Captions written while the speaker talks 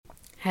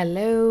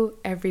Hello,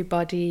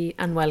 everybody,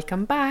 and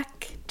welcome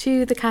back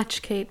to the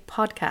Catch Kate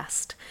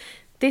podcast.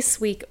 This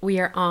week we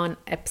are on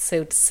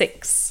episode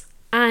 6,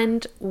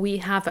 and we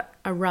have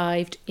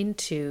arrived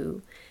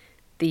into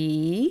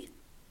the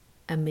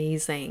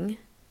amazing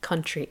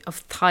country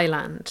of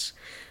Thailand.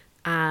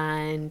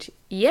 And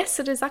yes,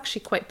 it is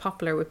actually quite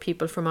popular with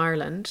people from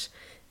Ireland.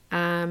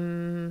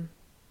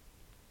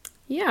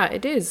 Yeah,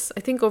 it is. I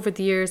think over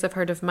the years I've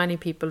heard of many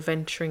people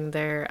venturing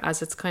there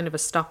as it's kind of a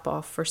stop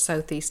off for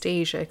Southeast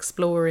Asia,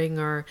 exploring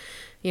or,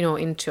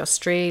 into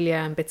Australia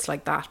and bits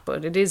like that.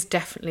 But it is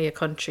definitely a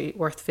country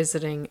worth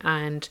visiting,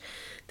 and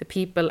the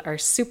people are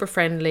super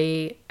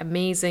friendly,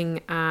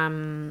 amazing,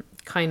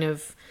 kind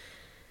of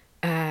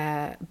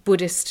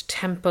Buddhist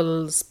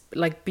temples,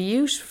 like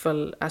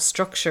beautiful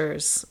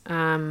structures,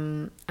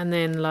 and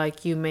then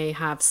like you may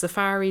have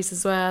safaris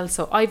as well.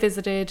 So I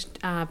visited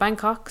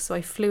Bangkok, so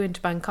I flew into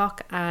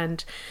Bangkok,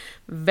 and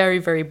very,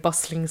 very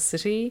bustling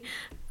city,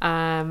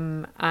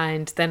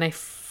 and then I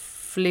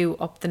flew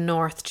up the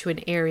north to an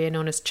area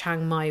known as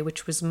Chiang Mai,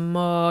 which was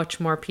much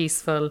more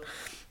peaceful,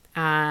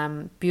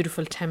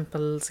 beautiful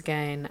temples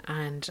again,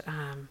 and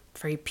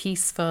very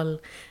peaceful,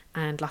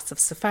 and lots of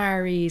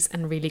safaris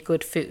and really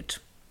good food.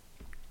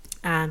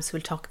 So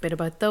we'll talk a bit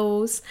about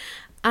those,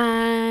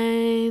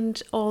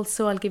 and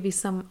also I'll give you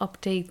some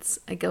updates,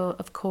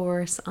 of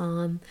course,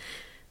 on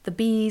the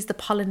bees, the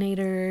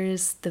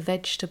pollinators, the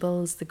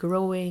vegetables, the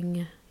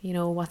growing,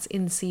 what's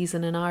in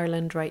season in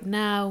Ireland right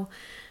now,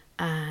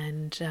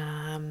 and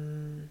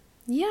some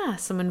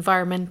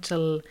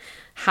environmental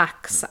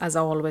hacks as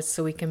always,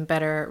 so we can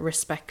better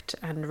respect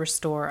and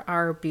restore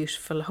our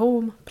beautiful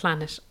home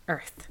planet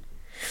Earth.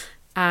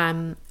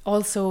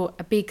 Also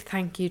a big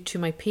thank you to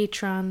my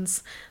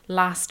patrons.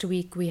 Last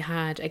week we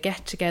had a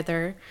get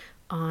together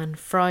on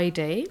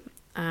Friday.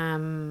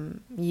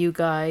 You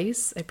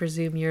guys, I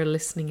presume you're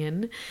listening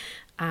in.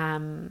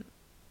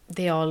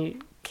 They all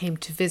came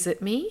to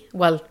visit me.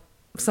 Well,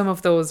 some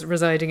of those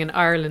residing in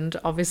Ireland,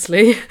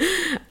 obviously.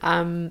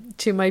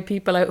 To my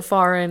people out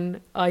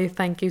foreign, I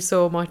thank you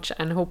so much,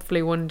 and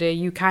hopefully one day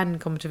you can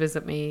come to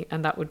visit me,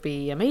 and that would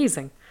be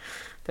amazing.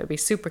 That would be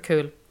super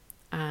cool.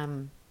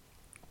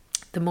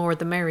 The more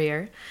the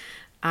merrier.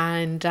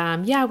 And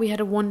we had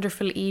a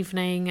wonderful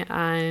evening,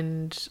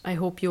 and I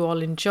hope you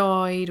all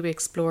enjoyed. We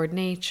explored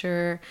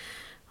nature.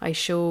 I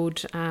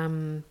showed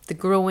the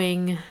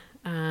growing.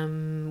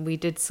 We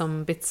did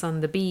some bits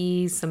on the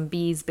bees, some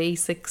bees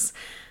basics,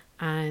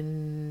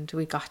 and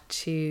we got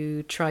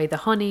to try the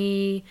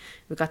honey.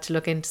 We got to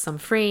look into some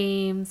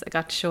frames. I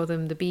got to show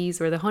them the bees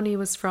where the honey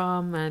was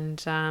from,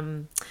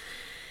 and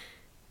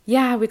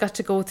we got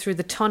to go through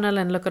the tunnel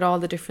and look at all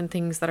the different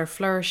things that are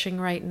flourishing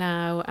right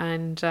now.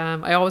 And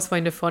I always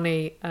find it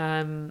funny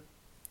when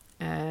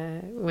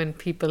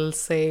people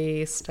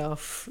say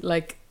stuff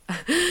like,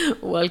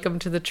 welcome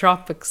to the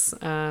tropics.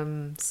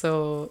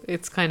 So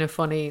it's kind of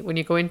funny. When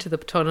you go into the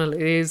tunnel,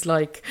 it is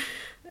like,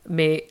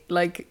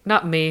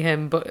 not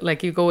mayhem, but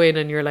like you go in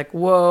and you're like,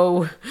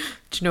 whoa.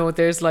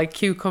 There's like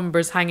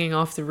cucumbers hanging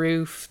off the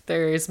roof.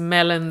 There's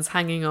melons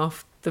hanging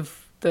off the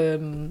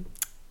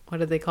what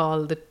do they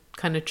call, the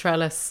kind of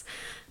trellis.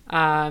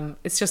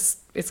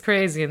 It's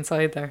crazy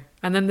inside there.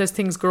 And then there's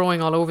things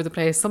growing all over the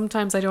place.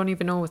 Sometimes I don't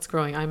even know what's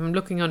growing. I'm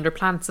looking under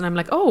plants and I'm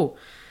like, oh,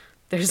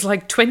 there's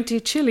like 20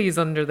 chilies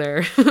under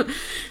there.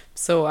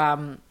 So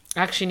I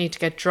actually need to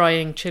get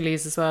drying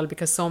chilies as well,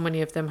 because so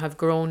many of them have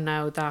grown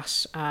now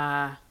that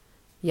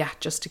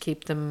just to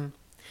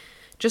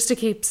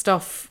keep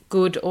stuff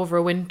good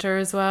over winter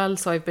as well.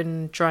 So I've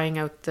been drying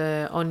out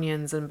the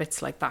onions and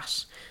bits like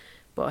that.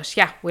 But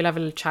we'll have a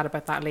little chat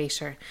about that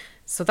later.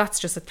 So that's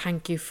just a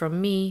thank you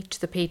from me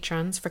to the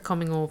patrons for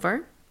coming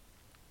over.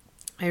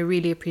 I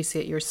really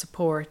appreciate your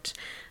support.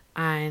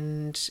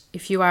 And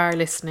if you are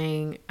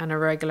listening and a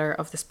regular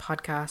of this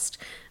podcast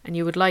and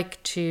you would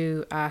like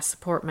to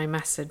support my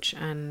message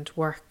and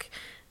work,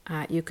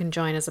 you can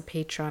join as a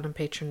patron on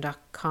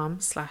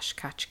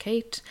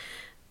patreon.com/catchkate.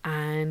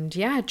 And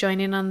join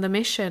in on the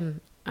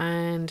mission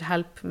and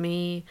help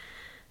me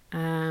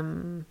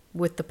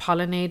with the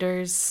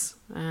pollinators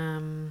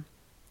and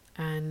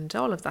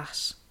all of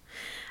that.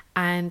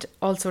 And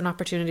also an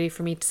opportunity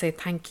for me to say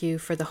thank you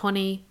for the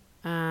honey.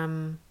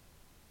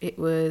 It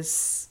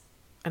was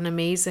an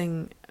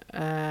amazing,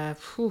 I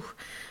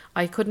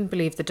couldn't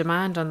believe the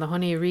demand on the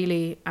honey,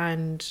 really,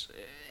 and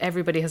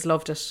everybody has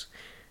loved it.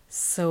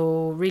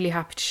 So really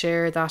happy to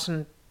share that.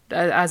 And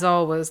as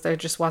always, there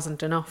just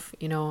wasn't enough,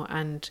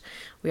 and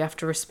we have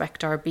to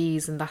respect our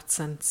bees in that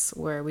sense,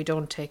 where we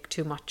don't take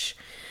too much.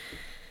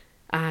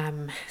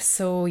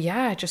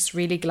 Just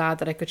really glad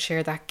that I could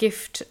share that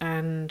gift,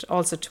 and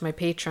also to my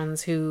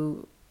patrons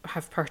who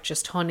have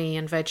purchased honey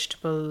and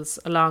vegetables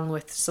along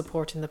with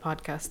supporting the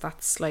podcast.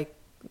 That's like,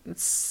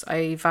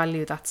 I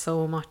value that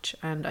so much,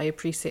 and I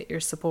appreciate your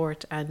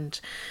support, and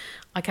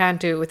I can't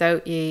do it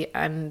without you.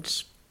 And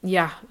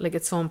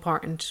it's so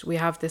important we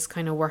have this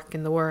kind of work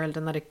in the world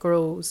and that it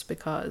grows,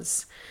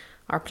 because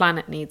our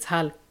planet needs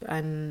help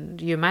and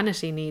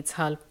humanity needs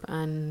help,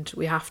 and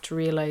we have to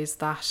realize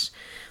that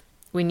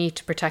we need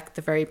to protect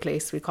the very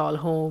place we call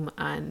home,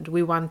 and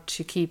we want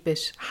to keep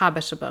it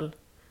habitable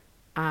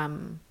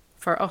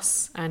for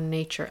us and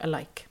nature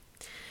alike.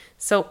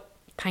 So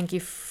thank you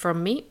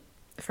from me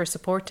for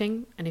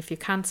supporting, and if you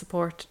can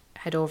support,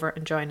 head over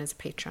and join as a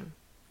patron.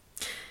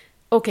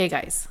 Okay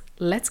guys,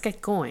 let's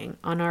get going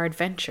on our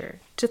adventure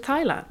to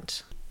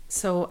Thailand.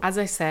 So as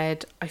I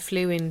said, I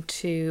flew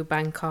into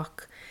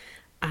Bangkok,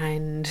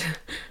 and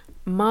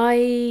my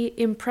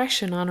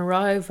impression on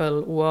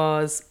arrival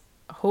was,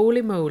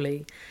 holy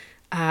moly,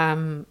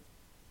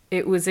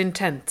 it was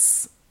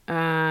intense,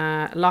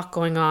 a lot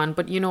going on,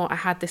 but I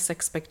had this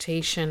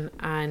expectation,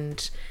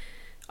 and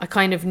I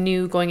kind of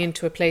knew going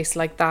into a place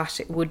like that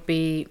it would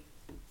be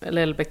a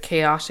little bit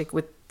chaotic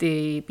with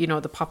the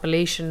the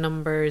population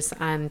numbers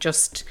and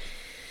just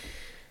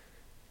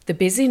the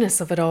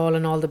busyness of it all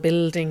and all the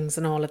buildings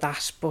and all of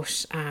that.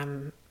 But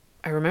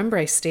I remember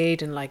I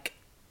stayed in like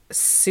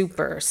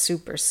super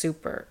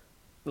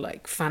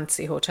like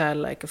fancy hotel,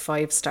 like a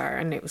 5-star,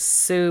 and it was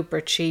super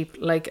cheap,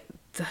 like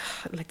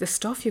the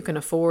stuff you can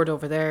afford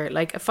over there.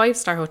 Like a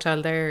 5-star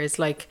hotel there is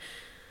like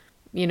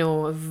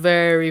a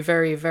very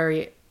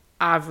very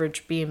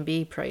average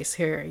B&B price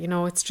here.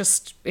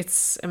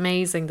 It's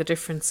amazing the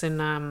difference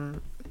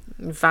in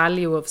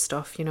value of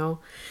stuff.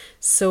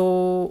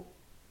 So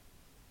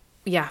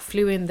yeah,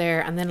 flew in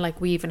there, and then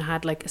like we even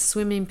had like a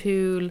swimming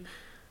pool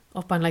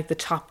up on like the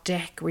top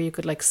deck where you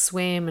could like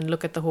swim and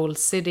look at the whole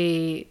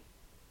city.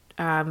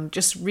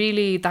 Just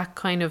really that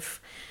kind of,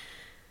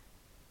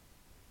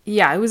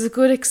 yeah, it was a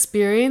good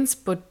experience,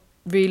 but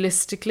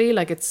realistically,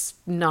 like, it's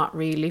not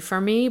really for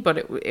me, but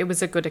it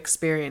was a good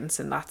experience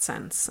in that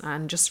sense,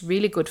 and just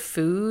really good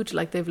food.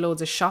 Like, they've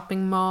loads of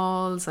shopping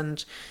malls,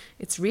 and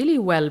it's really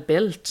well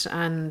built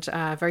and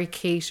very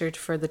catered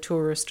for the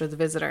tourist or the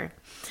visitor.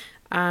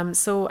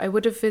 So I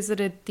would have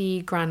visited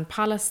the Grand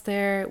Palace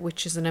there,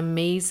 which is an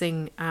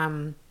amazing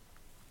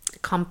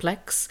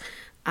complex,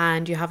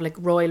 and you have like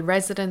royal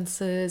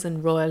residences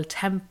and royal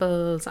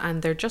temples,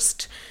 and they're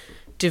just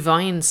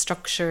divine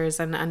structures.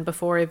 And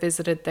before I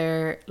visited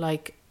there,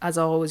 like, as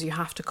always, you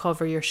have to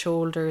cover your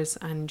shoulders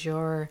and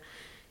your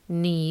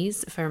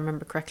knees, if I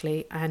remember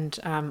correctly. And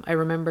I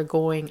remember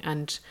going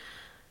and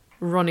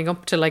running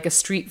up to like a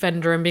street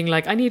vendor and being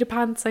like, I need a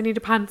pants,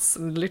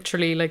 and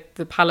literally like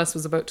the palace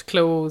was about to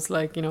close,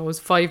 like, it was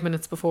 5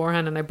 minutes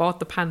beforehand, and I bought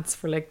the pants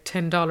for like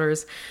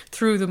 $10,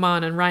 threw them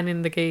on and ran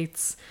in the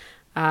gates.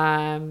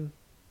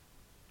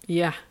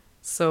 Yeah,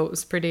 so it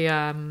was pretty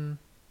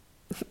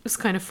it was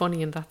kind of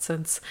funny in that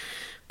sense.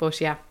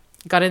 But yeah,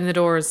 got in the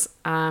doors.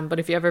 But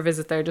if you ever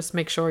visit there, just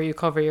make sure you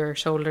cover your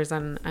shoulders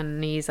and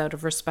knees out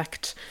of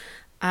respect.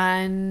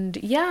 And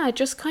yeah, I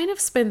just kind of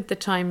spent the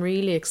time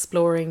really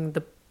exploring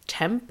the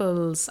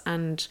temples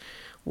and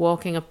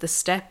walking up the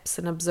steps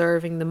and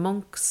observing the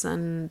monks.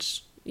 And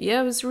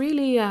yeah, it was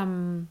really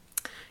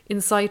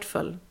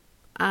insightful.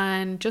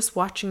 And just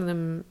watching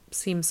them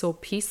seem so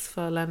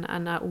peaceful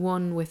and at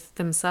one with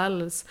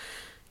themselves.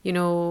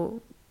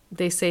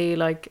 They say,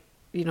 like,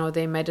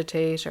 they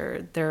meditate,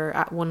 or they're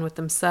at one with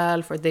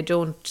themselves, or they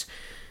don't,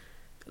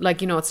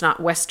 like, it's not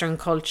Western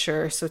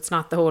culture, so it's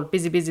not the whole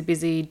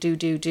busy,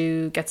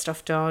 do, get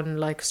stuff done,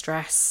 like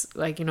stress,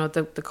 like,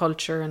 the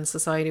culture and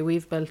society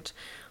we've built.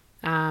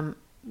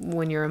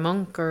 When you're a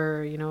monk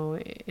or,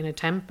 in a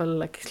temple,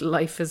 like,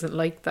 life isn't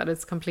like that.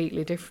 It's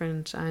completely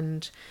different,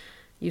 and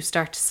you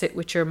start to sit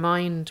with your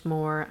mind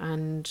more,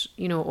 and,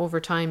 over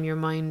time your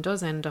mind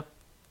does end up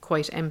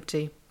quite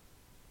empty.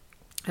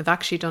 I've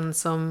actually done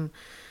some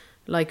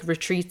like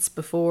retreats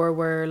before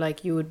where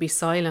like you would be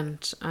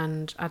silent,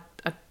 and at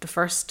the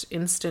first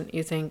instant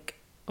you think,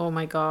 oh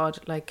my god,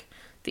 like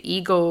the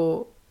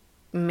ego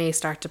may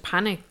start to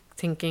panic,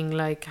 thinking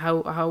like,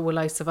 how will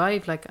I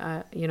survive, like,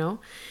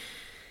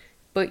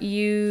 but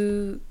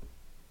you,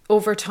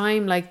 over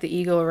time, like, the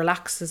ego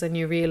relaxes and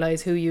you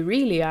realize who you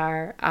really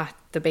are at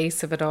the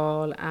base of it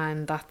all,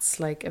 and that's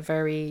like a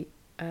very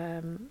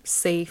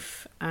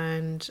safe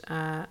and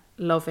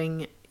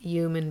loving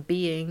human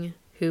being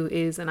who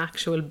is an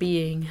actual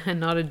being and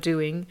not a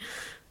doing.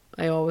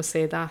 I always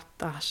say that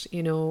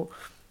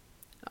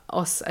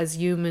us as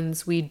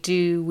humans, we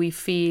do, we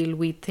feel,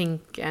 we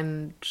think,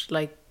 and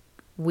like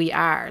we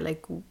are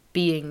like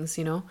beings,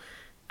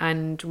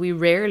 and we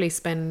rarely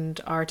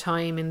spend our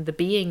time in the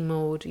being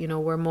mode.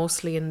 We're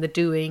mostly in the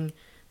doing,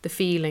 the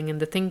feeling, and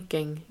the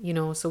thinking,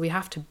 so we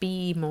have to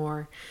be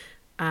more.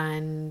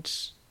 And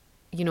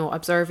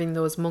observing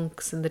those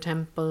monks in the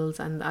temples,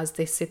 and as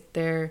they sit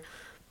there,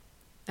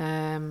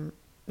 and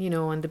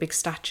the big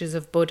statues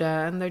of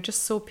Buddha, and they're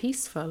just so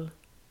peaceful,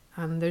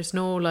 and there's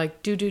no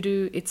like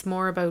do. It's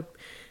more about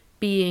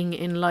being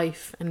in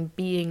life and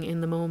being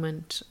in the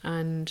moment.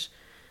 And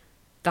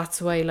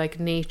that's why like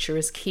nature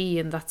is key,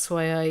 and that's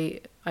why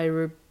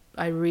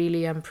I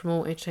really am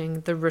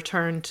promoting the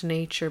return to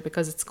nature,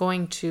 because it's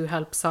going to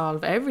help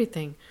solve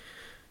everything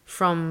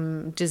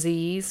from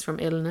disease, from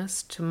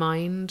illness, to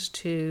mind,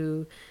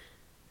 to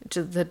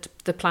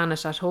the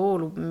planet at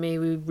whole. May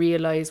we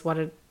realize what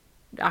it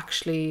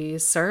actually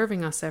is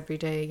serving us every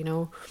day,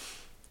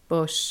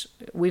 but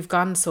we've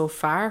gone so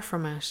far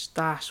from it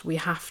that we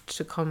have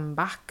to come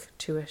back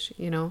to it,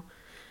 you know.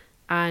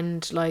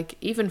 And like,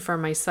 even for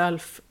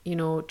myself, you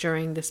know,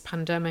 during this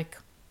pandemic,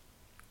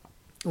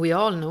 we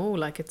all know,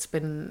 like, it's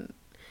been,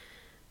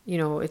 you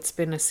know, it's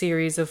been a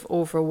series of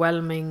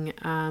overwhelming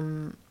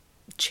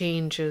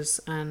changes,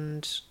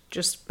 and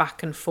just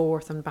back and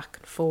forth and back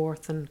and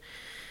forth, and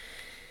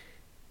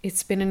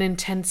it's been an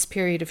intense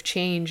period of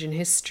change in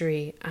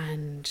history.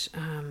 And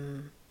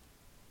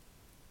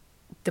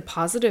the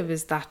positive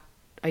is that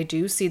I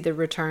do see the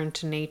return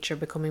to nature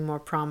becoming more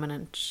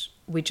prominent.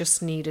 We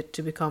just need it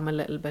to become a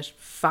little bit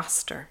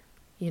faster,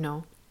 you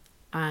know.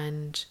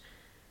 And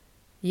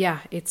yeah,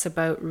 it's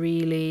about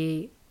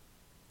really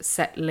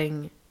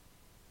settling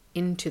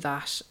into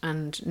that,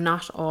 and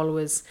not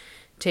always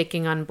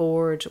taking on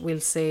board, we'll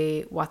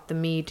say, what the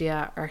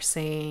media are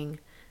saying,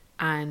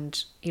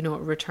 and, you know,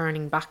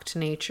 returning back to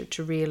nature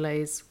to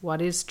realize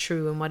what is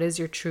true and what is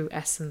your true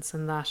essence,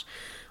 and that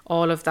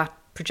all of that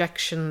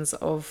projections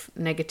of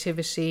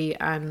negativity,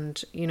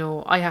 and, you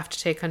know, I have to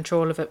take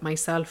control of it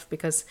myself,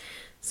 because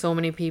so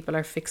many people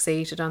are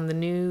fixated on the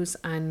news.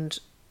 And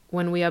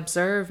when we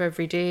observe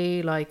every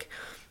day, like,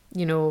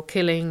 you know,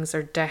 killings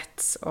or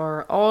deaths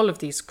or all of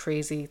these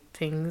crazy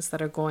things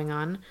that are going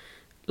on,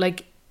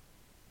 like,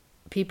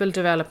 people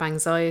develop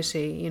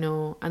anxiety, you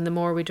know, and the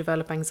more we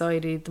develop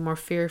anxiety, the more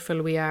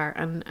fearful we are.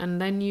 And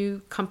then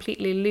you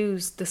completely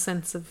lose the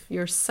sense of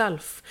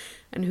yourself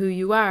and who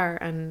you are.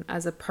 And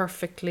as a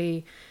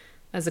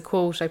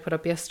quote I put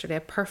up yesterday,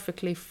 a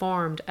perfectly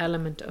formed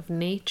element of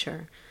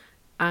nature.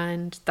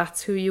 And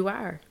that's who you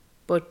are.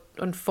 But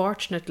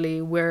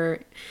unfortunately, we're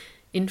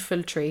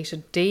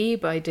infiltrated day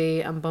by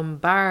day and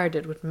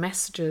bombarded with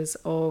messages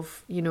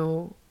of, you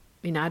know,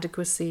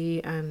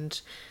 inadequacy,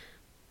 and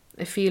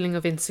a feeling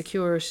of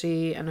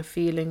insecurity, and a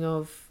feeling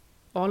of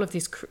all of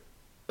these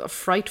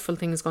frightful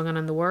things going on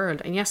in the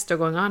world. And yes, they're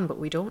going on, but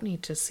we don't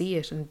need to see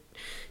it and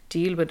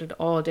deal with it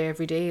all day,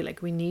 every day.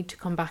 Like, we need to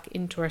come back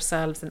into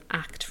ourselves and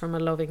act from a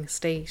loving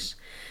state.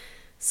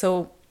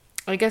 So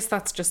I guess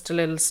that's just a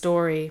little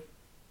story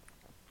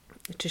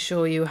to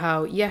show you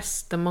how,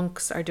 yes, the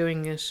monks are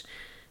doing it.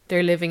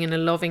 They're living in a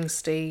loving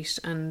state,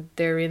 and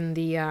they're in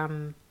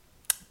the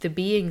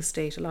being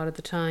state a lot of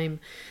the time.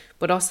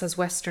 But us as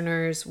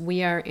Westerners,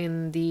 we are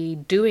in the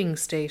doing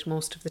state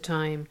most of the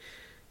time,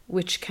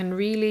 which can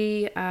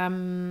really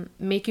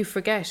make you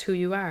forget who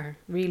you are,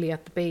 really,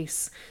 at the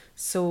base.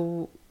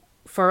 So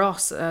for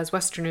us as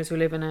Westerners who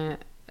live in a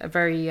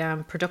very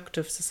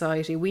productive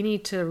society, we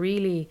need to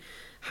really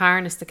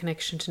harness the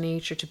connection to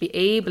nature to be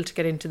able to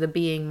get into the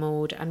being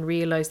mode, and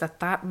realize that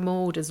that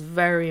mode is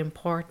very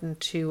important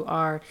to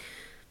our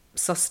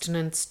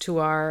sustenance, to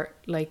our,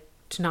 like,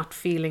 to not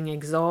feeling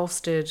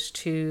exhausted,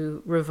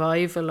 to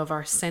revival of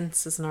our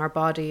senses and our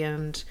body.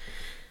 And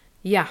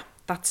yeah,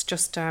 that's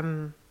just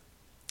some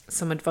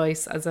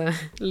advice as a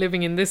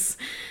living in this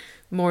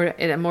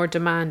in a more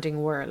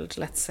demanding world,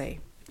 let's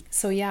say.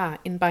 So yeah,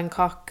 in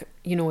Bangkok,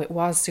 you know, it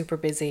was super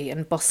busy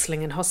and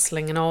bustling and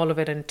hustling and all of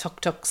it, and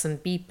tuk-tuks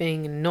and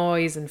beeping and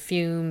noise and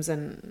fumes.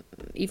 And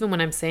even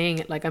when I'm saying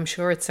it, like, I'm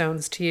sure it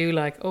sounds to you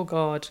like, oh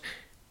God.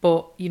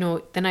 But, you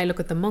know, then I look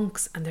at the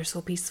monks and they're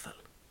so peaceful.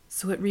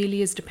 So it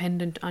really is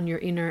dependent on your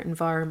inner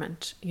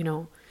environment, you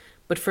know.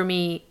 But for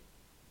me,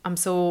 I'm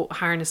so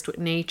harnessed with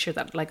nature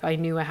that, like, I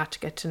knew I had to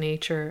get to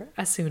nature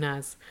as soon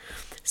as.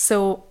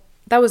 So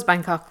that was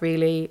Bangkok,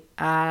 really.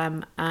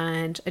 And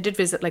I did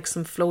visit, like,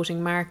 some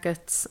floating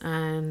markets,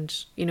 and,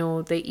 you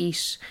know, they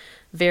eat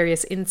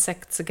various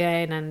insects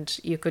again, and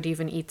you could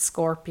even eat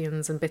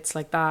scorpions and bits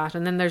like that.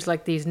 And then there's,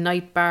 like, these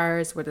night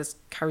bars where there's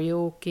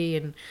karaoke,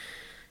 and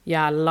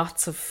yeah,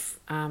 lots of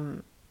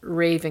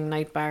raving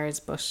night bars,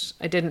 but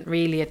I didn't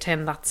really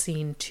attend that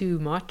scene too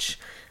much.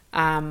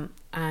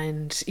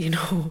 And, you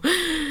know,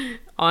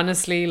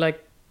 honestly,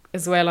 like,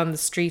 as well, on the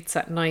streets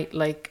at night,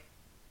 like,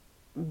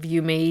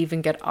 you may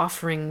even get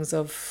offerings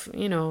of,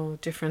 you know,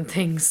 different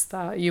things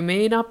that you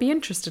may not be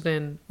interested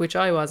in, which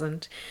I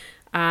wasn't.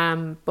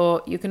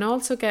 But you can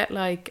also get,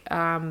 like,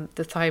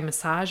 the Thai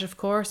massage, of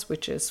course,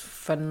 which is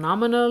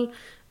phenomenal.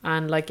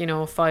 And, like, you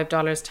know, $5,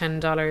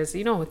 $10,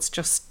 you know, it's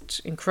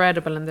just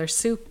incredible, and they're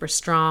super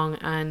strong.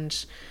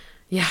 And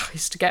yeah, I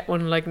used to get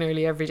one, like,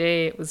 nearly every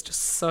day. It was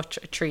just such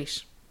a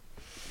treat.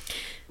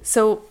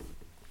 So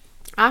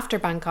after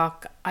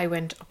Bangkok, I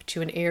went up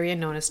to an area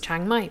known as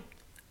Chiang Mai,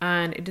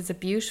 and it is a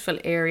beautiful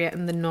area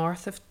in the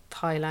north of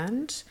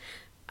Thailand.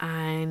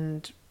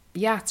 And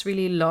yeah, it's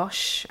really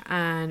lush,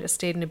 and I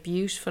stayed in a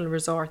beautiful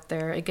resort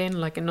there. Again,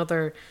 like,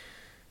 another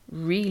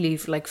really,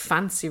 like,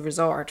 fancy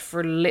resort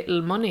for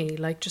little money,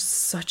 like, just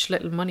such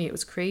little money. It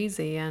was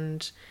crazy.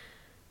 And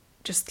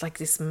just, like,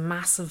 this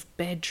massive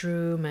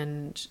bedroom,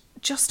 and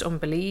just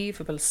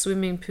unbelievable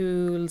swimming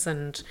pools,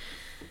 and,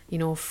 you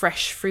know,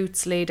 fresh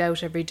fruits laid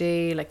out every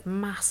day, like,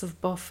 massive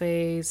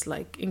buffets,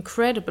 like,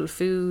 incredible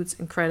foods,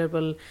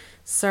 incredible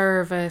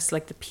service.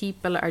 Like, the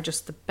people are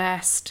just the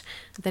best.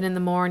 Then in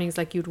the mornings,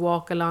 like, you'd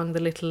walk along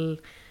the little,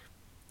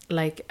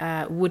 like,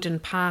 wooden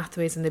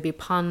pathways, and there'd be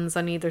ponds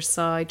on either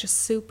side, just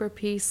super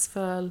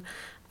peaceful.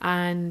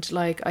 and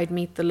like I'd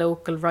meet the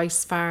local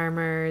rice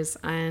farmers,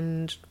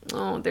 and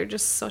oh, they're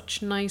just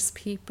such nice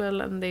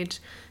people, and they'd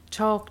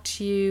talk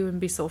to you and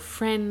be so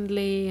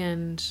friendly,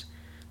 and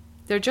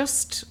they're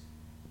just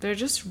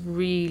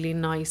really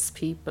nice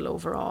people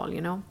overall,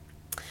 you know.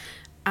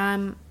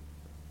 Um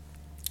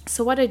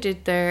so what I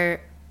did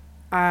there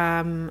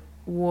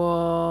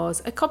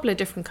was a couple of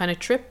different kind of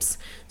trips.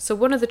 So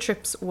one of the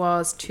trips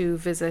was to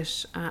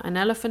visit an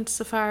elephant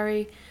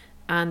safari,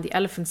 and the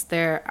elephants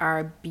there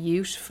are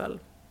beautiful.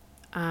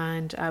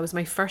 And it was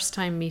my first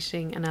time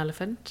meeting an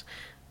elephant,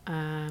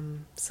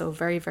 so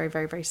very, very,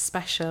 very, very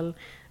special.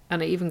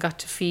 And I even got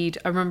to feed.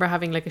 I remember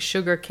having like a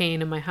sugar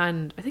cane in my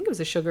hand. I think it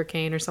was a sugar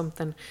cane or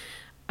something.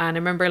 And I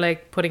remember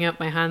like putting out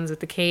my hands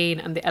with the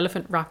cane, and the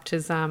elephant wrapped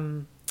his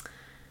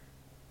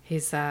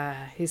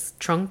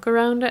trunk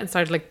around it and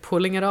started like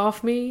pulling it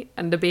off me,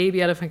 and the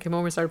baby elephant came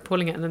over and started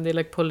pulling it, and then they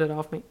like pulled it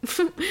off me.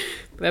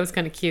 That was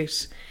kind of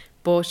cute.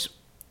 But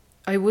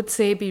I would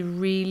say be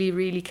really,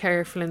 really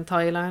careful in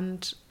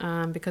Thailand,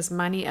 because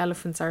many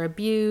elephants are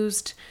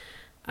abused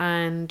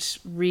and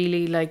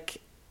really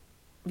like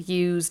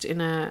used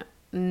in a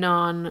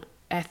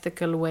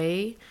non-ethical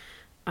way,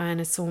 and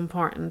it's so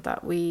important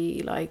that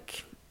we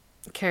like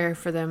care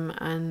for them.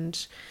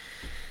 And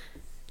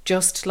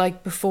just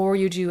like before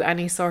you do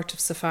any sort of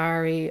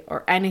safari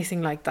or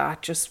anything like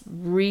that, just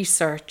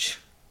research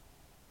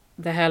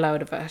the hell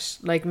out of it.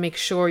 Like, make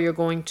sure you're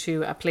going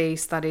to a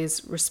place that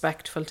is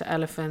respectful to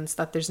elephants,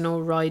 that there's no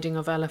riding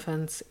of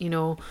elephants, you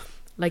know.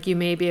 Like, you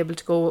may be able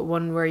to go with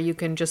one where you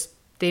can just,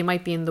 they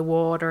might be in the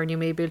water and you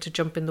may be able to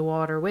jump in the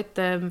water with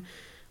them,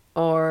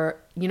 or,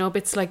 you know,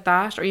 bits like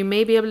that. Or you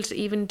may be able to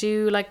even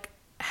do like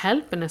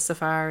help in a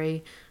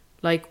safari,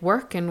 like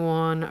work in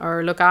one,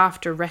 or look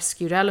after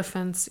rescued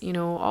elephants, you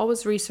know.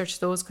 Always research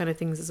those kind of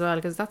things as well,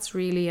 because that's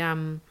really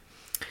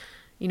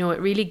you know,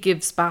 it really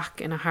gives back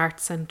in a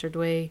heart-centered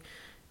way,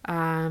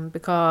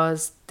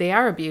 because they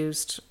are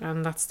abused,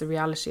 and that's the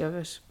reality of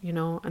it, you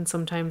know. And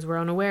sometimes we're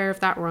unaware of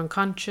that, we're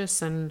unconscious,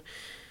 and,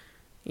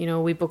 you know,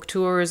 we book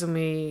tours and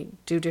we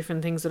do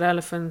different things with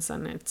elephants,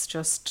 and it's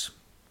just,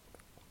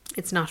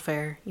 it's not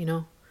fair, you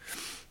know.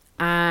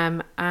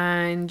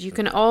 And you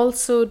can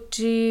also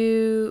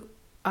do,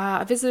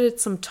 I visited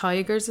some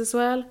tigers as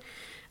well.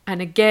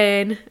 And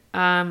again,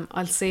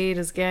 I'll say it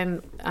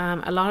again,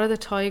 a lot of the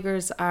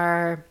tigers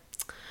are,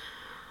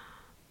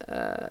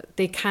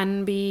 they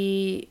can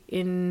be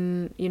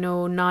in, you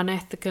know,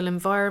 non-ethical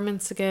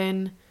environments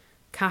again,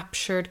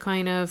 captured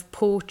kind of.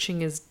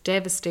 Poaching is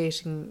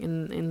devastating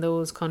in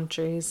those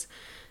countries.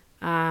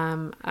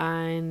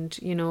 And,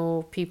 you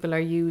know, people are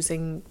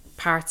using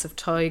parts of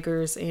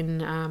tigers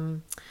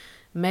in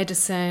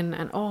medicine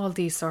and all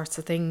these sorts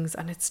of things.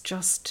 And it's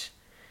just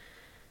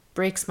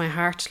breaks my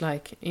heart,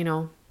 like, you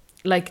know.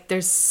 Like,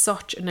 there's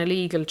such an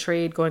illegal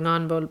trade going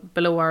on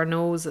below our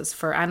noses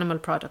for animal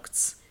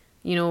products.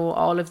 You know,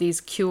 all of these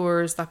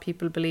cures that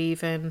people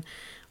believe in,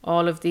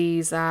 all of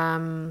these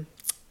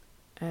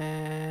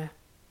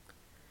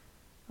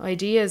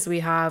ideas we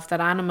have that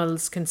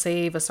animals can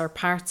save us, or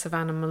parts of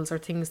animals, or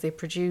things they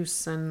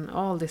produce, and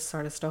all this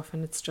sort of stuff.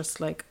 And it's just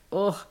like,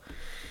 oh,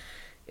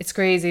 it's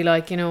crazy,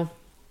 like, you know.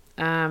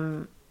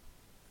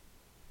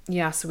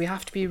 Yeah, so we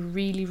have to be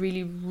really,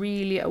 really,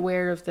 really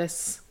aware of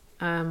this,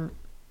 and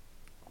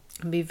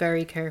be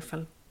very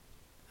careful.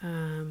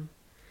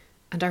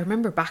 And I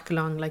remember back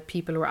along, like,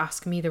 people were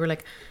asking me, they were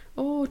like,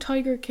 oh,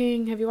 Tiger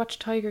King, have you watched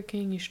Tiger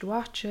King? You should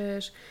watch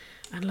it.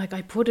 And like,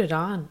 I put it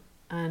on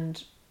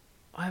and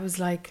I was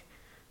like,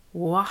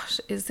 what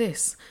is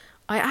this?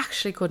 I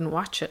actually couldn't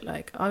watch it.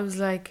 Like, I was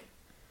like,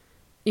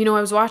 you know,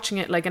 I was watching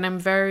it, like, and I'm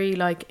very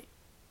like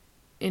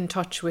in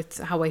touch with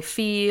how I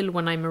feel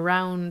when I'm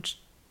around,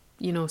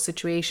 you know,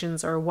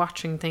 situations or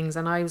watching things.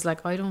 And I was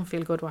like, I don't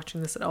feel good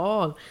watching this at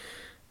all.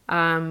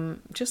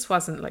 Just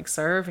wasn't like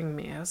serving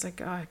me. I was like,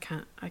 oh,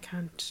 I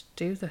can't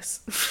do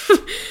this.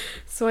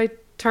 So I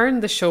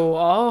turned the show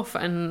off,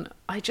 and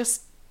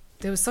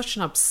there was such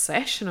an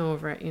obsession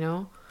over it, you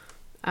know.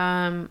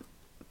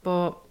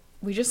 But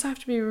we just have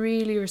to be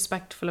really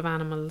respectful of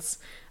animals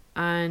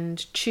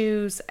and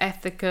choose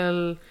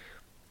ethical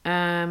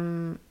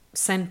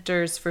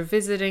centres for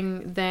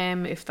visiting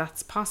them if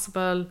that's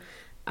possible,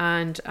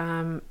 and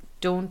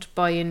don't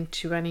buy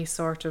into any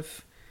sort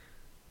of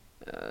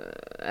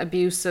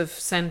abusive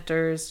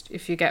centres,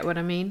 if you get what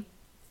I mean.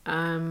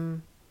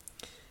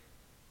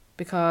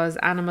 Because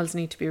animals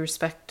need to be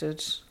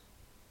respected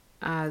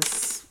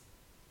as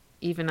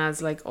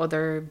like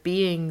other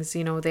beings,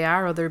 you know. They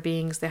are other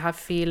beings, they have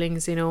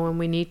feelings, you know, and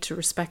we need to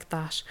respect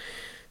that.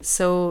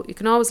 So you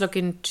can always look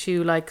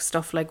into like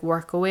stuff like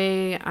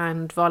Workaway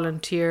and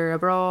Volunteer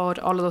Abroad,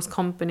 all of those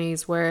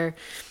companies where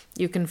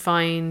you can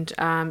find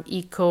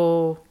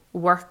eco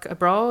work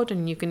abroad,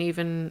 and you can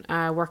even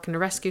work in a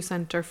rescue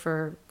centre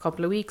for a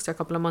couple of weeks or a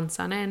couple of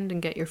months on end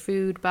and get your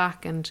food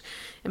back. And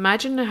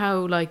imagine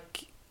how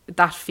like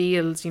that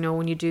feels, you know,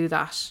 when you do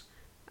that.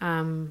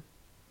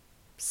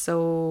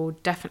 So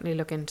definitely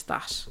look into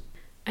that.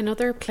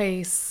 Another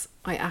place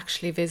I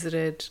actually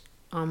visited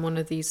on one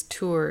of these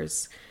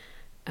tours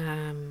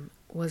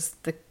was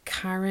the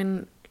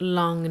Karen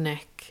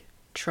Longneck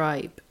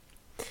tribe.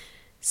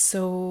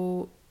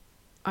 So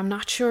I'm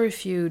not sure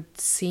if you'd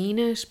seen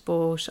it,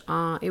 but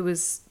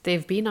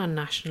they've been on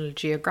National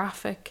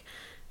Geographic,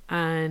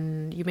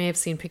 and you may have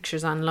seen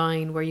pictures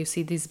online where you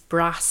see these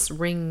brass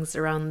rings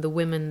around the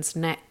women's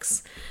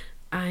necks,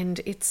 and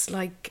it's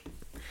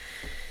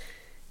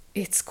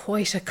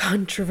quite a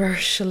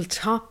controversial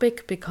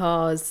topic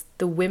because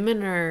the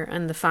women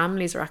and the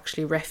families are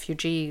actually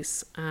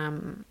refugees.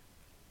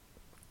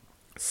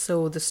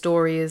 So the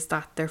story is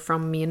that they're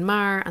from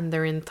Myanmar and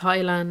they're in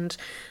Thailand,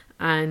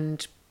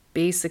 and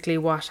basically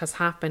what has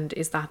happened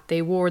is that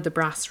they wore the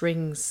brass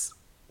rings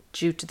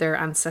due to their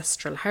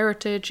ancestral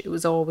heritage. It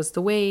was always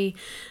the way,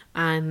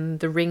 and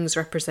the rings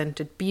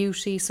represented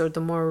beauty. So the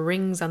more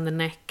rings on the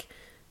neck,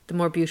 the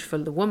more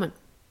beautiful the woman.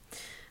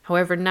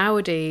 However,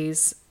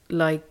 nowadays,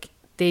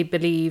 they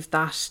believe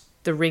that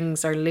the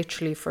rings are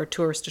literally for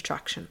tourist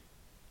attraction.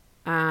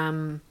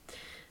 And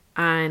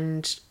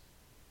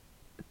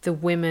the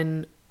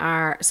women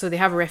so they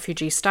have a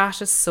refugee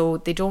status, so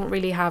they don't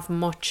really have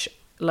much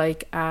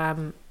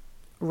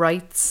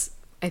rights,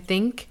 I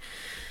think.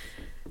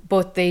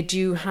 But they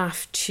do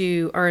have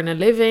to earn a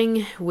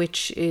living,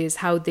 which is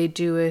how they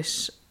do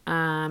it,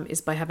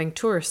 is by having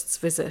tourists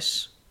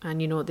visit.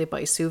 And, they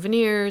buy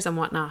souvenirs and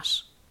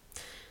whatnot.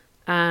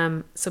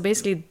 So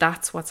basically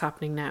that's what's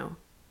happening now.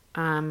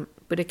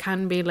 But it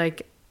can be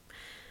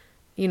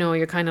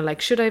you're kind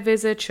of should I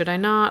visit? Should I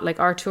not?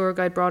 Our tour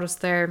guide brought us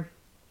there,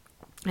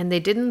 and they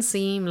didn't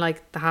seem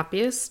like the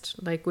happiest.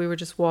 We were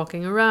just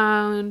walking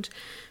around.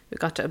 We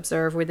got to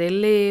observe where they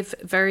live.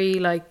 Very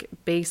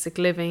basic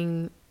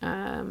living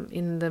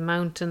in the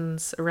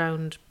mountains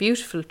around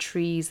beautiful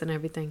trees and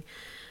everything.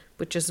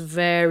 But just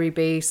very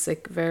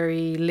basic,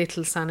 very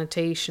little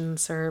sanitation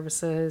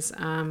services.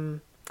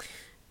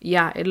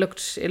 It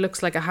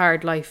looks like a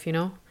hard life,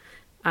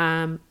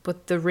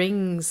 but the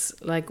rings,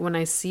 when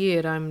I see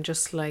it, I'm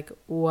just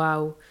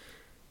wow.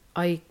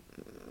 I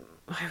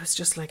was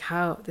just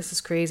how, this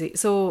is crazy.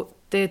 So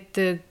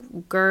the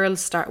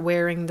girls start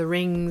wearing the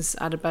rings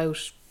at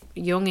about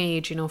young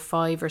age,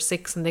 5 or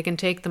 6, and they can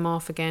take them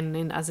off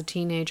again as a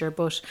teenager.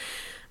 But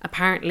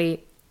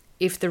apparently,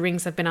 if the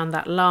rings have been on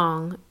that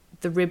long,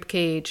 the rib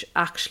cage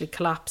actually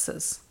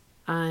collapses,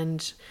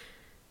 and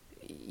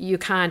you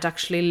can't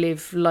actually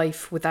live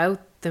life without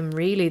them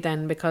really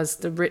then, because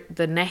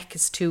the neck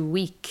is too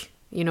weak,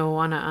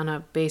 on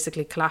a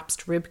basically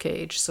collapsed rib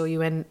cage. So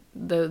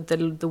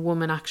the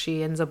woman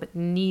actually ends up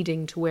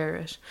needing to wear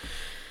it.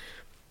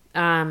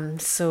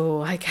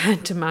 So I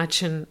can't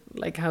imagine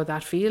how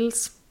that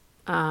feels.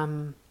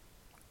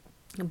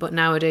 But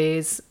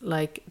nowadays,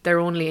 their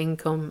only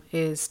income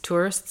is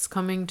tourists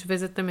coming to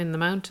visit them in the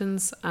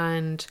mountains,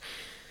 and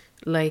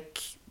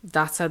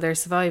that's how they're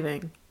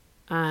surviving.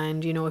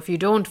 And, if you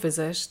don't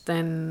visit,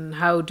 then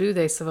how do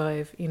they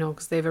survive?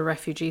 Because they have a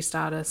refugee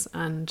status.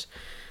 And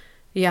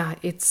yeah,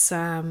 it's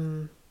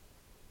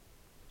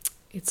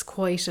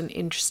quite an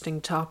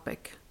interesting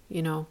topic,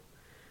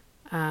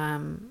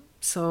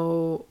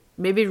 so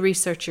maybe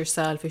research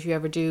yourself if you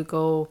ever do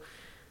go,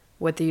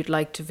 whether you'd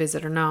like to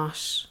visit or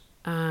not.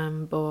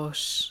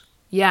 But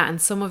yeah,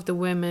 and some of the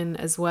women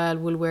as well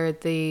will wear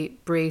the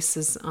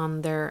braces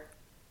on their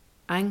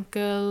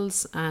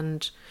ankles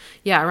and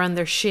around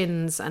their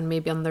shins and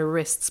maybe on their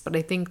wrists, but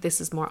I think this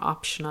is more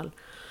optional.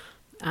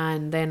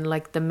 And then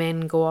the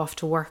men go off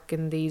to work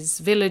in these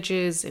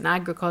villages in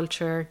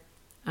agriculture,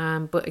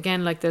 but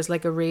again there's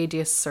a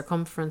radius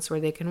circumference where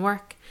they can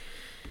work.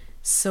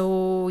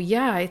 So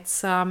yeah,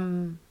 it's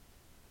a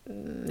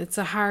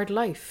hard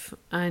life.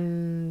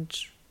 And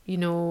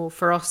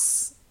for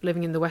us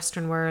living in the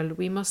Western world,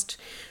 we must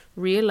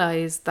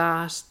realize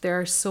that there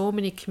are so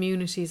many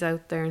communities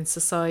out there and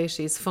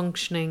societies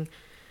functioning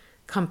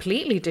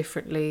completely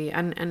differently,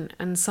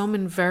 and some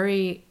in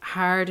very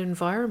hard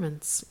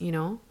environments,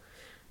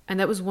 And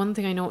that was one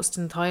thing I noticed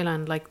in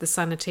Thailand, the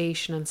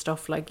sanitation and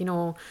stuff.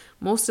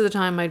 Most of the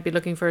time I'd be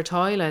looking for a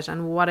toilet,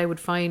 and what I would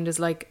find is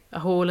a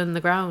hole in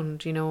the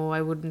ground.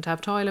 I wouldn't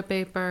have toilet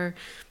paper,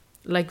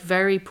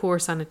 very poor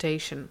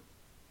sanitation.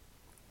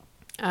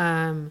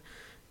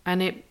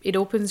 And it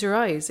opens your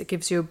eyes. It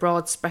gives you a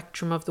broad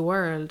spectrum of the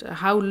world.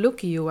 How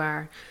lucky you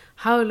are.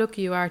 How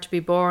lucky you are to be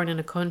born in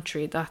a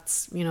country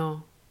that's,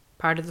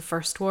 part of the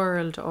first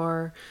world,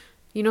 or,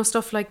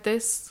 stuff like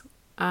this.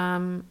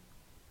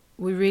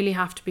 We really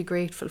have to be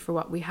grateful for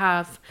what we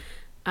have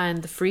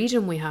and the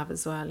freedom we have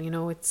as well.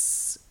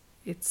 It's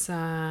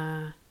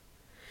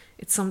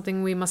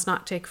something we must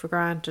not take for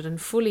granted,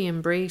 and fully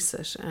embrace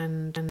it,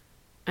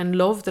 and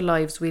love the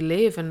lives we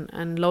live,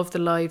 and love the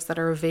lives that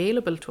are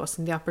available to us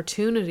and the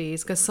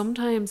opportunities. Because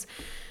sometimes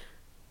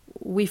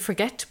we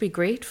forget to be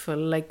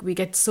grateful. We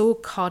get so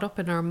caught up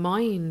in our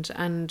mind,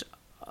 and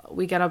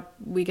we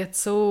get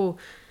so,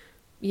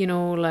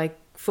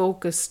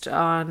 focused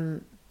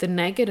on the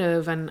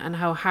negative and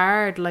how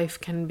hard life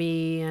can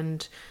be,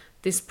 and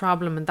this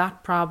problem and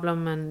that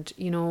problem. And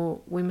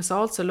we must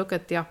also look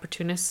at the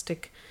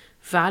opportunistic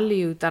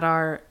value that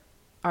our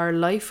our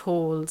life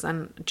holds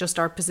and just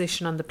our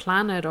position on the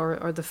planet,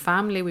 or the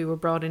family we were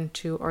brought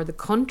into, or the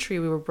country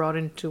we were brought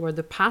into, or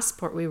the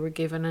passport we were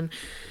given. And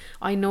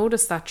I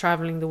noticed that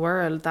traveling the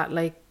world, that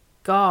like,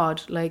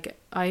 God, like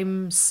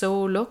I'm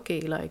so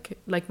lucky, like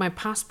my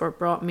passport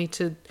brought me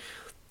to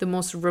the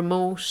most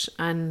remote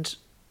and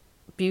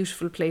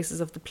beautiful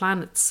places of the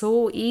planet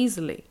so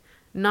easily.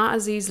 Not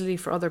as easily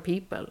for other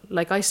people.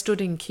 Like I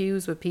stood in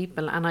queues with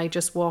people and I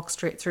just walked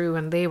straight through,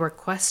 and they were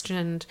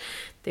questioned,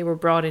 they were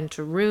brought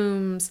into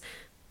rooms,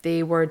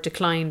 they were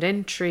declined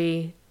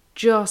entry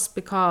just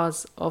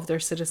because of their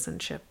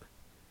citizenship.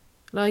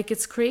 Like,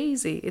 it's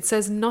crazy. It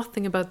says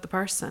nothing about the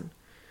person.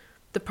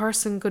 The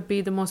person could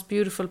be the most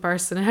beautiful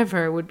person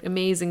ever with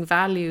amazing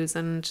values,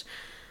 and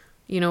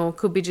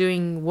could be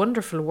doing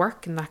wonderful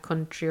work in that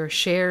country or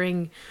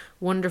sharing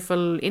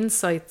wonderful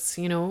insights,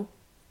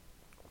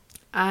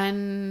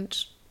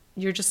 and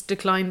you're just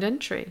declined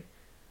entry.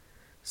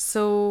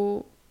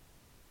 So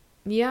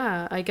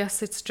yeah, I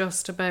guess it's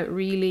just about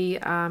really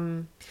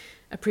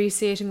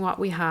appreciating what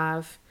we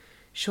have,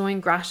 showing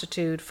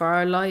gratitude for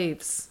our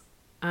lives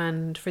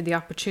and for the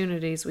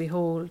opportunities we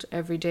hold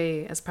every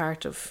day as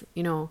part of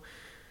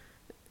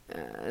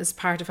as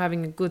part of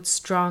having a good,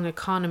 strong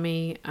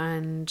economy,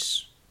 and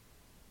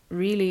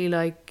really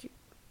like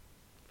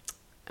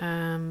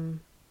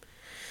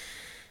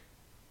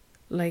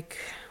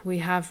we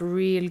have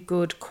real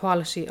good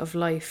quality of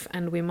life,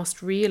 and we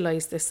must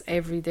realize this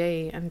every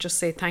day and just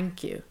say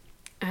thank you.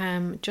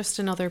 Just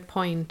another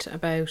point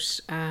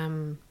about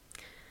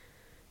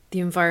the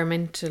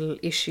environmental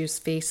issues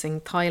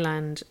facing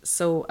Thailand.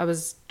 So I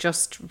was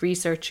just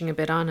researching a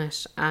bit on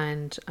it,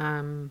 and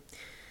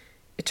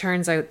it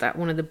turns out that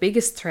one of the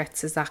biggest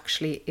threats is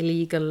actually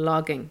illegal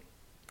logging,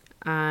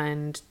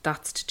 and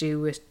that's to do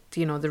with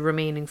the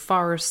remaining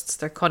forests.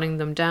 They're cutting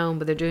them down,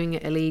 but they're doing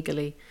it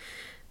illegally.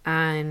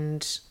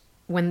 And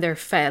when they're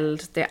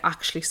felled, they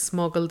actually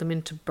smuggle them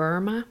into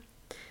Burma,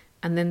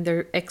 and then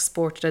they're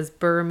exported as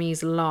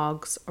Burmese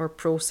logs or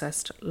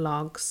processed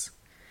logs.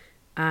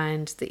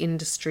 And the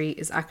industry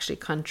is actually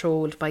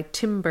controlled by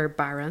timber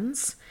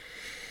barons,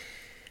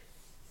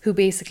 who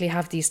basically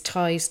have these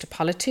ties to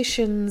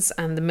politicians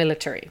and the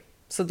military.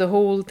 So the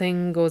whole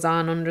thing goes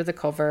on under the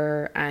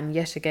cover, and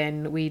yet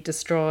again we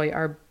destroy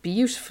our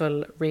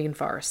beautiful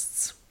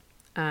rainforests.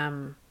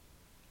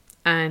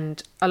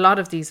 And a lot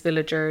of these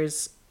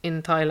villagers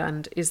in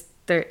Thailand, it's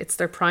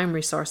their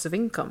primary source of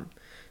income.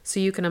 So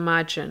you can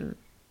imagine,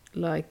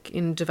 like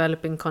in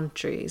developing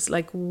countries,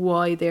 like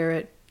why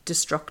they're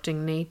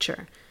destructing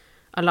nature.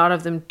 A lot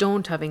of them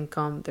don't have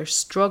income, they're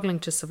struggling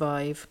to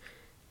survive,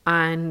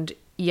 and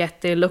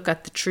yet they look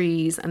at the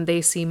trees and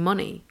they see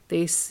money.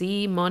 They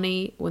see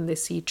money when they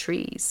see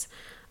trees.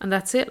 And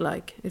that's it.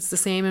 Like, it's the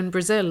same in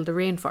Brazil, the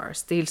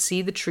rainforest. They'll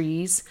see the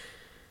trees,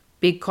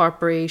 big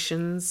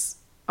corporations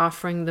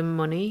offering them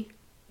money.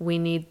 We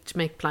need to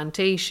make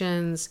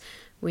plantations,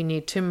 we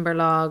need timber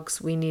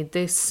logs, we need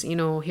this,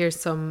 here's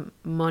some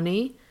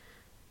money.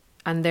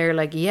 And they're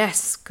like,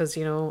 yes, because,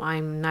 I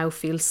now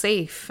feel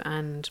safe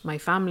and my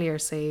family are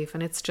safe.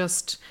 And it's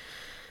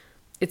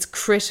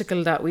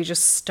critical that we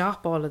just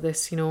stop all of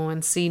this,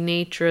 and see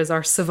nature as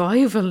our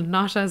survival,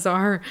 not as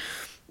our,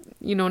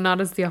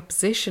 not as the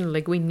opposition.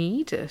 Like, we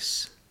need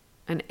it.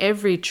 And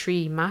every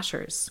tree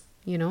matters,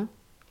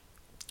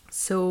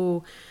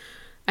 So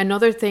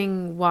another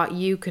thing, what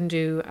you can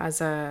do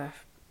as a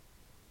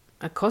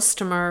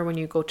customer when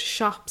you go to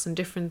shops and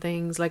different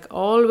things, like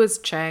always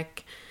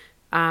check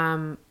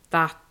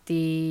that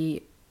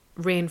the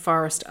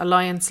Rainforest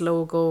Alliance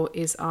logo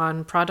is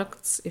on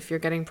products. If you're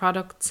getting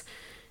products,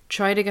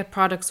 try to get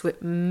products with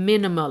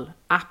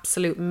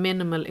absolute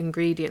minimal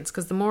ingredients,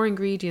 because the more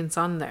ingredients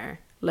on there,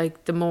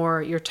 like the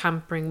more you're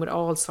tampering with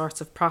all sorts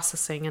of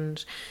processing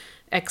and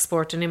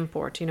export and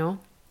import,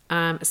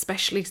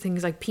 especially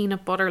things like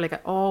peanut butter. Like I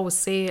always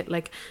say it,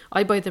 like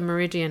I buy the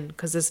Meridian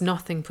because there's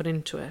nothing put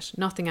into it,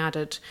 nothing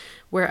added.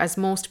 Whereas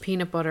most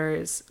peanut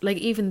butters, like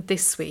even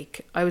this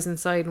week, I was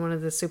inside one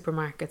of the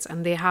supermarkets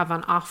and they have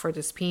on offer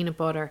this peanut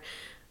butter.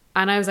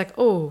 And I was like,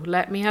 oh,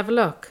 let me have a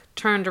look.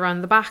 Turned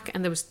around the back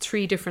and there was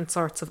 3 different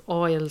sorts of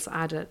oils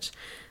added.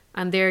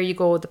 And there you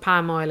go, the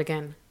palm oil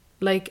again.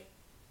 Like,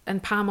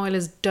 and palm oil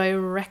is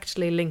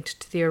directly linked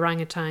to the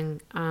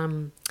orangutan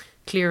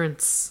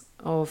clearance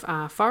of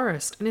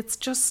forest, and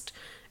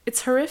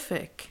it's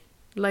horrific.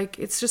 Like,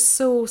 it's just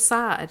so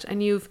sad.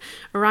 And you've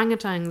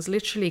orangutans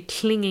literally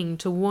clinging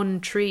to one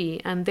tree,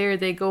 and there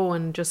they go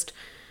and just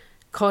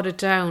cut it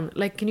down.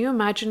 Like, can you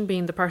imagine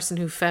being the person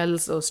who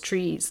fells those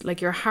trees?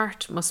 Like, your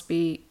heart must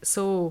be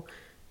so,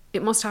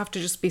 it must have to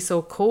just be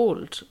so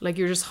cold. Like,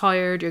 you're just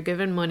hired, you're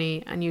given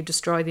money, and you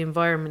destroy the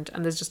environment,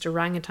 and there's just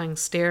orangutan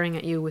staring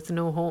at you with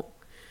no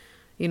hope.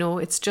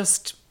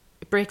 It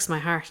breaks my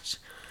heart.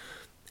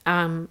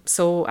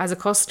 So as a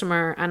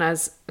customer and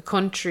as a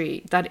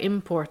country that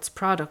imports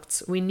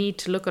products, we need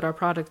to look at our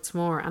products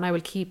more. And I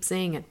will keep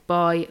saying it,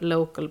 buy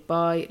local,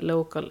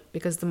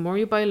 because the more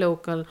you buy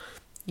local,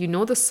 you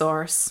know the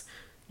source,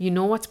 you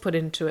know what's put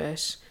into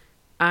it,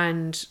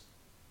 and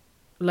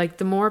like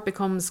the more it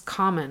becomes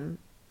common,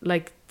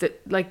 Like the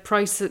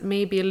price it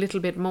may be a little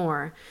bit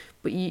more,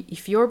 but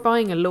if you're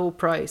buying a low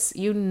price,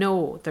 you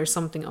know there's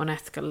something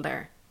unethical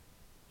there.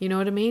 You know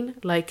what I mean?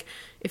 Like,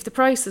 if the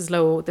price is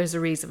low, there's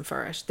a reason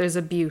for it. There's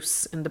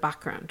abuse in the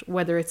background,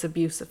 whether it's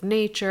abuse of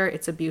nature,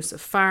 it's abuse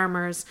of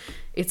farmers.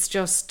 It's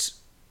just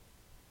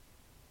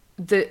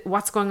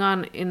what's going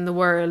on in the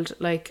world,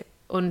 like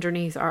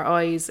underneath our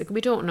eyes. Like,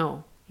 we don't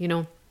know, you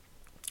know.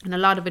 And a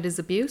lot of it is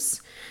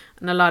abuse,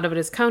 and a lot of it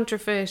is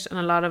counterfeit, and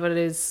a lot of it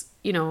is,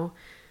 you know,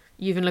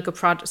 you even look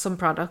at some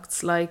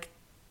products, like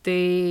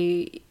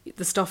the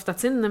stuff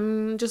that's in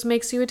them just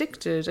makes you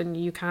addicted and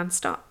you can't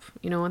stop,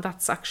 you know, and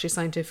that's actually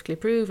scientifically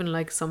proven,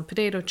 like some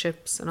potato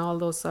chips and all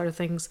those sort of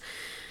things.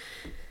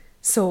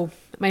 So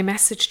my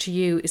message to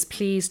you is,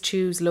 please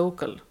choose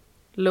local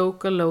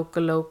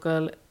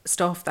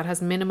stuff that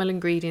has minimal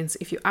ingredients.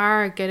 If you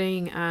are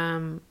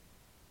getting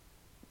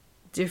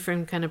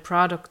different kind of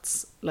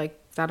products like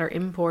that are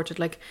imported,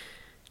 like,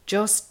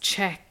 just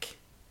check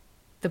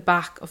the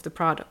back of the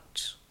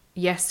product.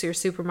 Yes, your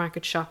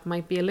supermarket shop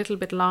might be a little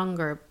bit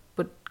longer,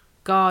 but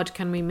God,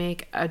 can we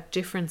make a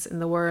difference in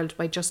the world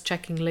by just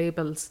checking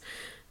labels?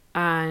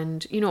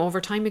 And, you know,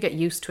 over time you get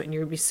used to it and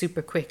you'll be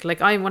super quick.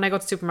 Like, when I go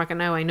to the supermarket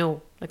now, I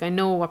know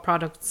what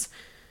products,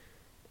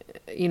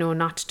 you know,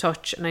 not to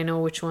touch, and I know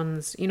which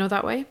ones, you know,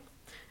 that way.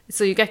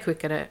 So you get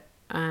quick at it.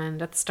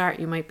 And at the start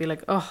you might be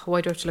like, oh,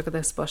 why do I have to look at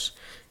this? But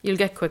you'll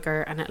get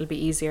quicker and it'll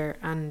be easier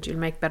and you'll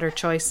make better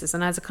choices.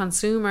 And as a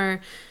consumer,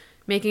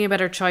 making a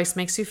better choice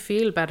makes you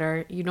feel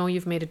better. You know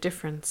you've made a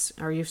difference,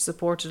 or you've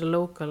supported a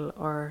local,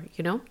 or,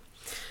 you know.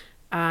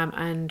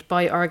 And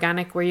buy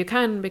organic where you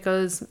can,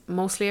 because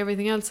mostly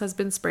everything else has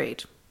been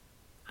sprayed.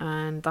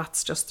 And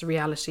that's just the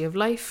reality of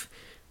life.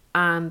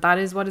 And that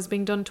is what is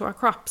being done to our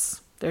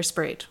crops. They're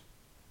sprayed.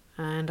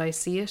 And I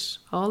see it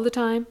all the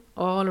time,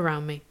 all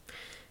around me.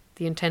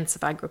 The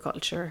intensive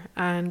agriculture,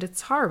 and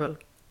it's horrible.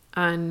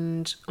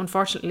 And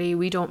unfortunately,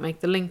 we don't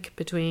make the link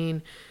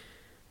between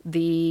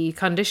the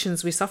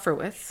conditions we suffer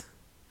with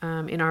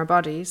in our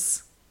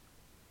bodies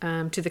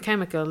to the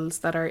chemicals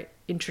that are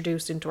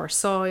introduced into our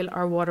soil,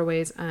 our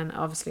waterways, and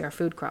obviously our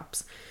food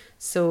crops.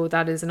 So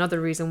that is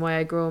another reason why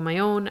I grow my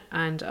own,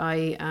 and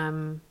I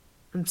am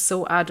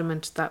so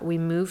adamant that we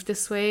move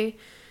this way.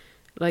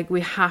 Like, we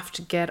have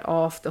to get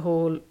off the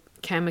whole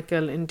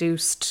chemical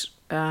induced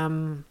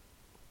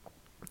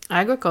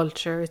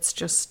agriculture. It's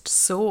just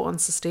so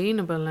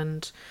unsustainable.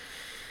 And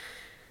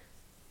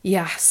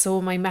yeah,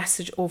 so my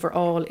message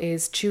overall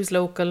is, choose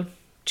local,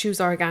 choose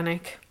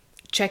organic,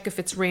 check if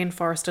it's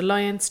Rainforest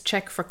Alliance,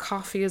 check for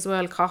coffee as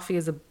well. Coffee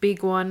is a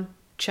big one.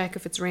 Check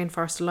if it's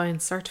Rainforest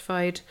Alliance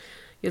certified.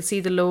 You'll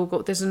see the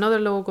logo. There's another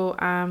logo,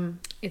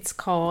 it's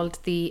called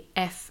the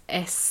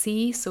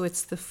FSC, so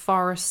it's the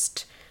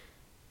Forest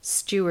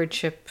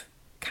Stewardship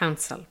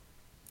Council.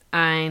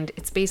 And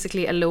it's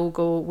basically a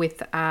logo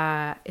with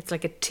it's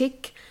like a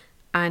tick,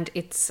 and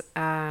it's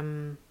a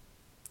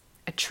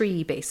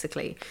tree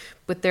basically.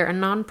 But they're a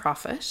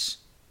non-profit,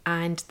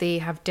 and they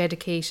have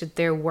dedicated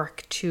their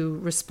work to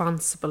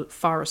responsible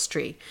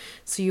forestry.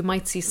 So you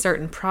might see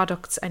certain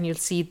products and you'll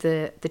see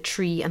the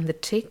tree and the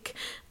tick,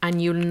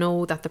 and you'll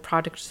know that the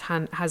product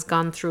has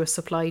gone through a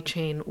supply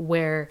chain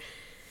where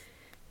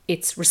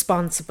it's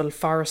responsible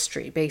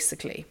forestry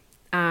basically.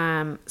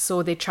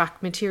 So they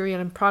track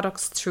material and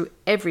products through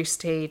every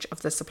stage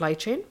of the supply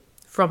chain,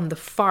 from the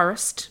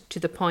forest to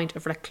the point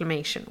of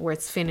reclamation, where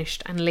it's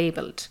finished and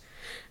labelled.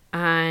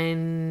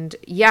 And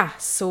yeah,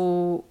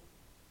 so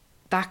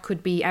that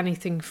could be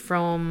anything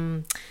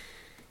from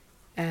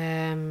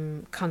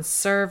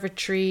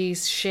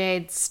conservatories,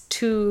 sheds,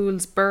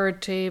 tools,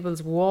 bird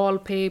tables,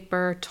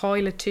 wallpaper,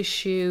 toilet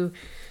tissue,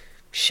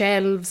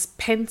 shelves,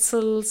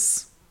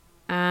 pencils,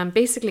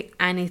 basically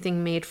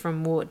anything made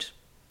from wood.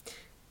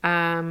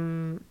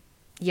 You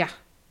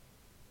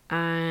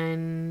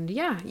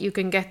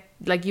can get,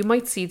 like, you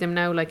might see them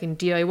now like in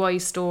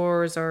DIY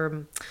stores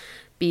or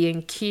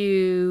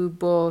B&Q,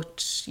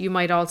 but you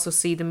might also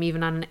see them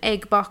even on an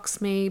egg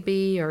box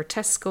maybe, or in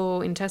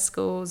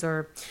Tesco's,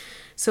 or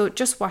so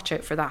just watch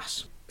out for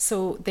that.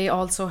 So they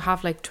also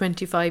have like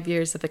 25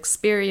 years of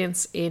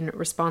experience in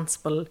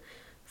responsible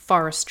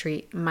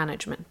forestry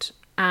management.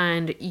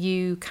 And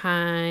you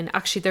can,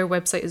 actually their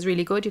website is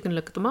really good. You can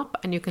look them up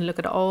and you can look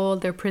at all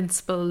their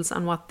principles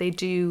and what they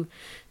do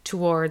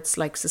towards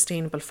like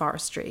sustainable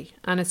forestry.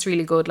 And it's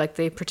really good. Like,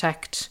 they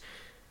protect,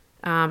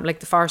 like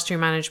the forestry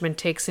management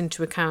takes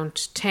into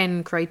account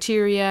 10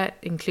 criteria,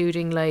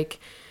 including like,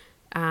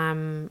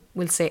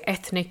 we'll say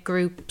ethnic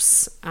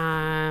groups,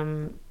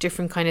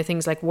 different kind of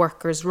things like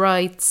workers'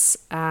 rights,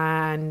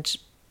 and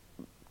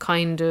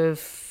kind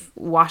of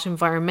what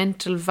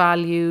environmental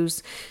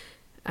values,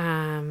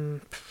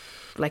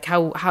 like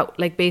how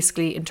like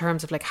basically in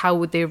terms of like how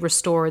would they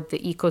restore the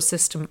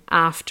ecosystem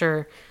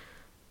after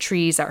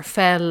trees are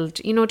felled,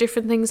 you know,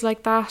 different things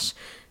like that.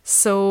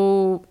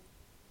 So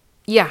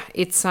yeah,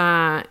 it's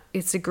a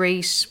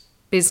great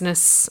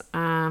business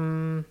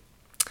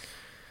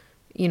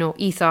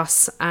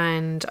ethos,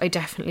 and I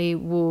definitely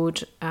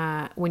would,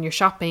 when you're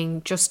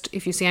shopping, just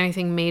if you see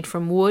anything made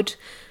from wood,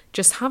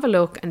 just have a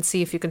look and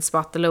see if you can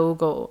spot the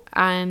logo.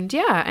 And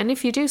yeah, and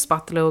if you do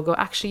spot the logo,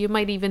 actually you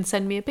might even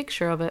send me a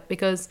picture of it,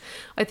 because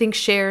I think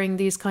sharing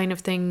these kind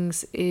of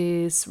things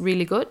is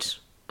really good,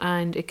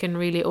 and it can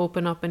really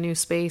open up a new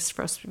space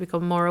for us to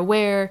become more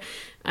aware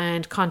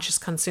and conscious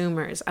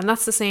consumers. And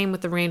that's the same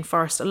with the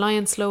Rainforest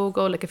Alliance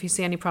logo. Like if you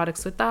see any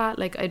products with that,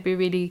 like I'd be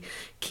really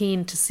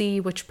keen to see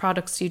which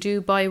products you do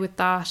buy with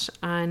that.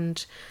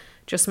 And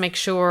just make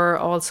sure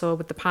also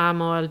with the palm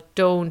oil,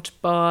 don't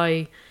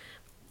buy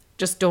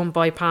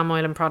palm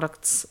oil and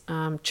products.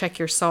 Check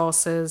your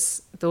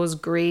sauces, those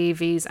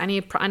gravies,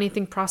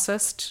 anything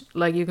processed,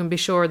 like you can be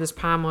sure there's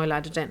palm oil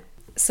added in.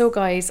 So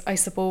guys, I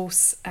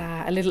suppose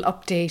a little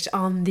update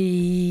on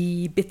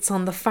the bits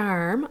on the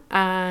farm.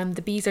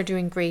 The bees are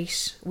doing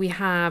great. We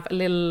have a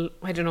little,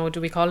 I don't know, do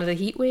we call it a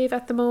heat wave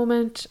at the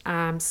moment?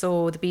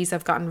 So the bees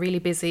have gotten really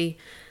busy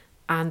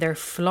and they're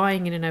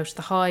flying in and out of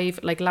the hive.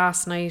 Like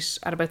last night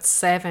at about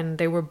 7,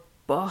 they were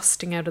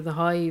busting out of the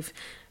hive,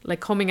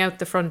 like coming out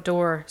the front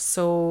door.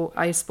 So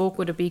I spoke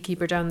with a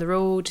beekeeper down the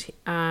road.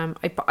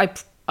 I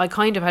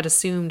kind of had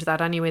assumed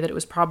that anyway, that it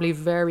was probably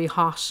very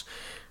hot.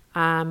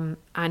 And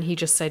he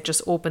just said,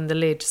 just open the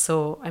lid.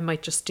 So I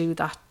might just do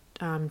that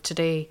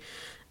today,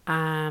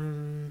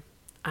 and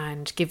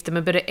give them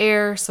a bit of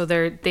air. So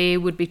they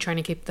would be trying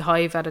to keep the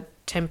hive at a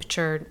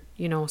temperature,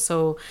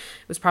 so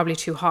it was probably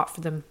too hot for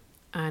them.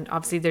 And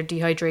obviously they're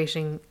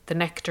dehydrating the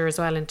nectar as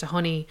well into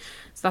honey.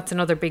 So that's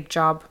another big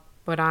job.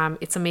 But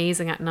it's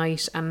amazing at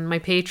night, and my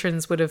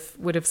patrons would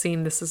have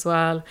seen this as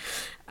well.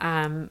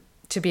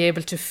 To be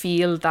able to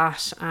feel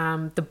that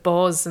the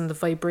buzz and the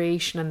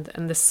vibration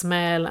and the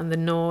smell and the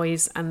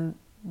noise and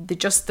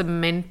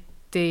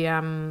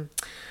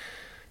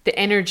the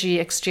energy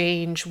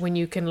exchange when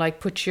you can like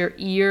put your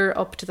ear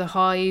up to the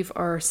hive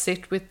or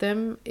sit with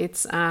them.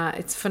 It's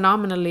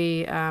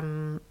phenomenally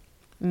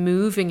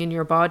moving in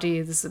your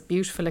body. There's a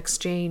beautiful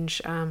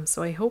exchange.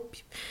 So I hope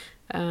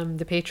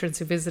the patrons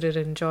who visited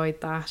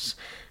enjoyed that.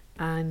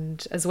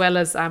 And as well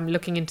as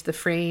looking into the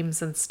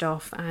frames and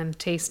stuff and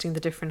tasting the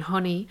different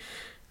honey,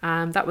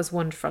 that was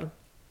wonderful.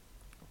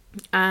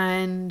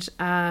 And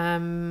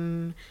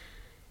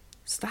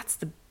so that's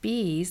the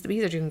bees. The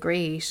bees are doing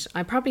great.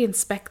 I probably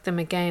inspect them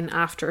again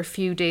after a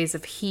few days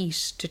of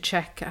heat to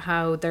check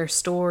how their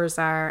stores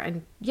are,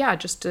 and yeah,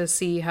 just to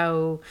see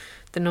how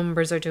the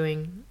numbers are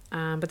doing.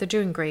 But they're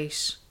doing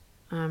great.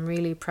 I'm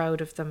really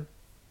proud of them,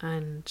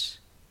 and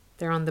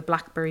they're on the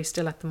blackberry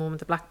still at the moment.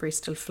 The blackberry's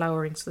still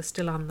flowering, so they're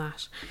still on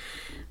that.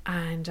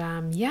 And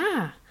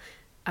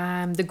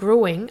the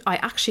growing, I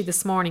actually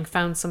this morning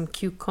found some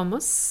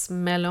cucumis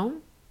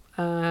melon.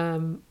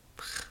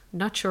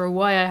 Not sure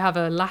why I have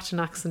a Latin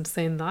accent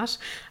saying that.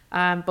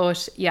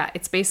 But yeah,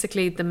 it's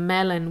basically the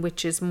melon,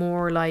 which is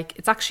more like,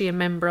 it's actually a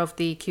member of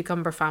the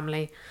cucumber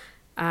family.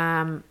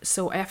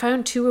 So I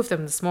found 2 of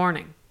them this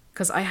morning,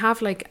 because I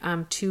have like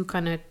 2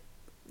 kind of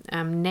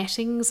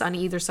nettings on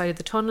either side of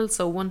the tunnel.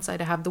 So one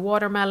side I have the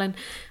watermelon,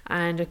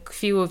 and a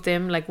few of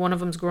them, like one of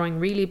them's growing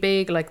really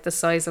big, like the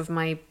size of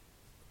my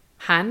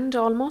hand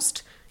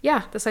almost.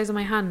 Yeah, the size of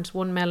my hand,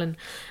 one melon.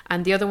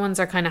 And the other ones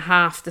are kind of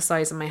half the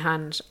size of my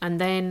hand.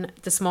 And then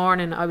this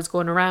morning I was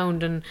going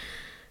around and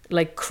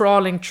like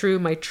crawling through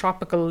my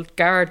tropical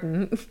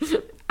garden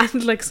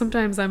and like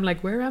sometimes I'm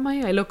like, where am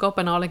I look up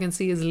and all I can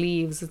see is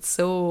leaves. It's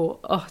so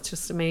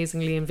just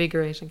amazingly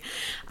invigorating.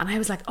 And I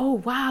was like, oh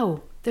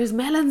wow, there's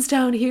melons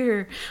down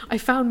here. I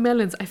found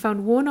melons. I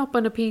found one up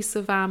on a piece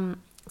of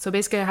so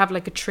basically I have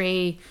like a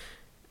tray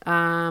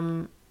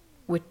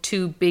with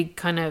 2 big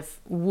kind of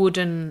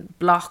wooden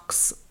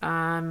blocks,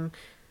 and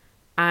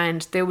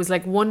there was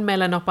like one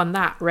melon up on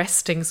that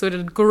resting, so it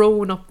had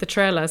grown up the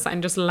trellis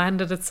and just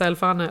landed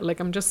itself on it. Like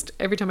I'm just,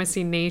 every time I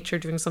see nature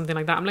doing something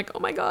like that, I'm like, oh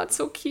my god,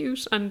 so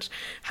cute, and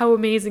how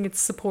amazing it's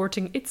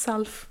supporting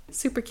itself.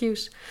 Super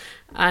cute.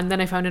 And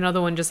then I found another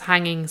one just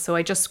hanging, so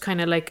I just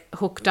kind of like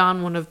hooked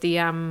on one of the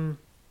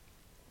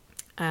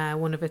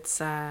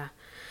its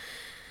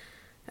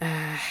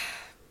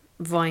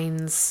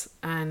vines,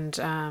 and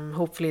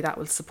hopefully that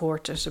will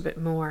support it a bit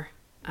more.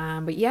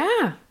 But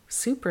yeah,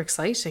 super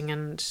exciting,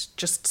 and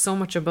just so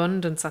much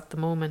abundance at the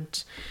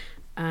moment,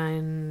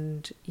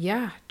 and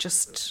yeah,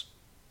 just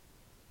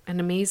an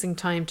amazing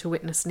time to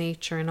witness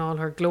nature in all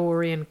her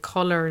glory and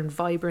colour and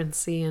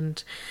vibrancy.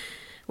 And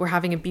we're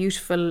having a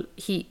beautiful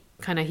heat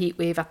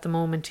wave at the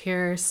moment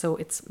here, so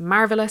it's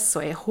marvelous.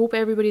 So I hope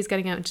everybody's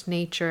getting out into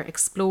nature,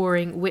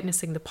 exploring,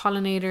 witnessing the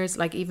pollinators,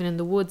 like even in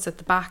the woods at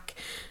the back.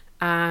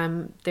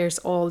 There's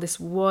all this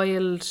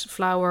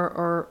wildflower,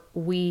 or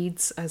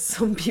weeds as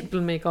some people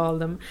may call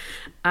them,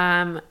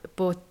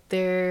 but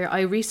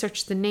I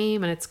researched the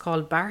name and it's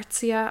called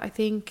Bartzia, I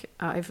think.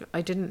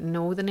 I didn't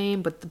know the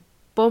name, but the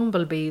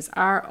bumblebees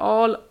are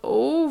all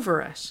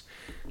over it,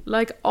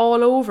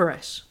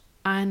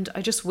 and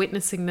I just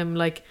witnessing them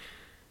like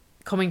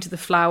coming to the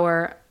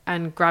flower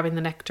and grabbing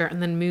the nectar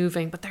and then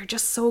moving, but they're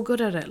just so good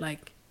at it.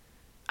 Like,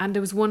 and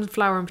there was one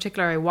flower in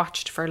particular I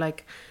watched for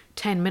like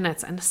 10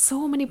 minutes and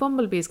so many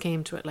bumblebees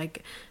came to it.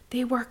 Like,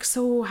 they work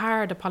so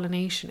hard at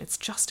pollination. It's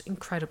just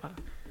incredible.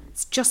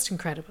 It's just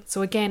incredible.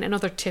 So again,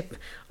 another tip,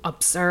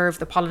 observe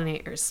the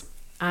pollinators.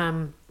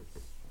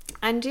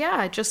 And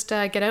yeah, just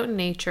get out in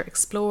nature,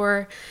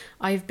 explore.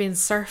 I've been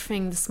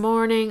surfing this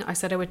morning. I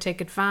said I would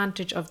take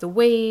advantage of the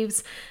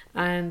waves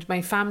and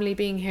my family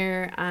being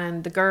here,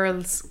 and the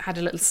girls had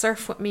a little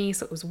surf with me,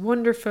 so it was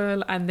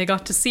wonderful, and they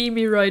got to see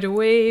me ride a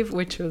wave,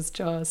 which was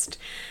just,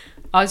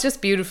 oh, it's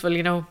just beautiful,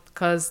 you know,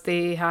 because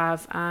they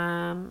have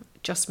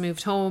just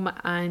moved home,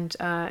 and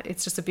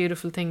it's just a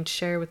beautiful thing to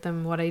share with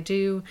them what I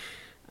do,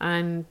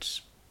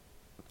 and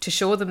to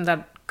show them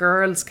that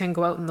girls can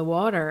go out in the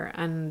water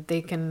and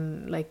they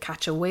can like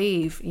catch a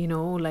wave, you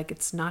know, like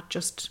it's not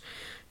just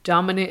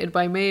dominated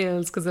by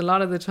males, because a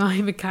lot of the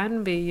time it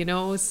can be, you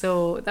know.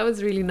 So that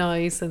was really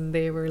nice, and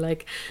they were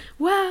like,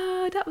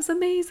 wow, that was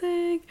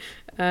amazing.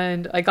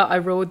 And I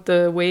rode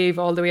the wave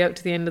all the way out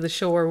to the end of the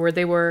shore where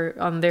they were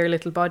on their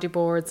little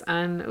bodyboards,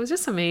 and it was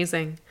just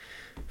amazing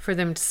for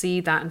them to see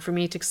that and for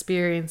me to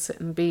experience it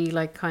and be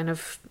like kind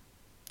of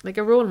like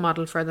a role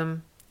model for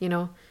them, you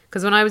know.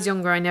 Because when I was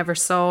younger, I never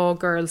saw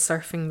girls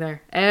surfing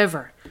there,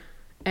 ever.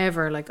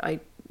 Like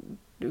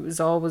it was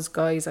always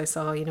guys I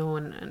saw, you know,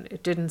 and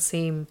it didn't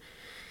seem,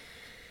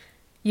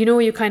 you know,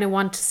 you kind of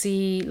want to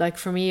see, like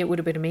for me, it would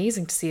have been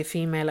amazing to see a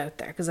female out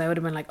there, because I would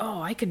have been like,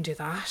 oh, I can do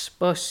that.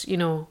 But, you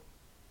know,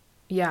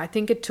 yeah, I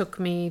think it took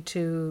me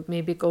to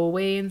maybe go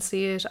away and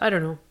see it. I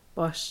don't know,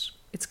 but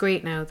it's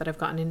great now that I've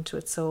gotten into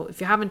it. So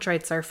if you haven't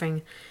tried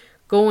surfing,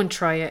 go and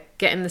try it,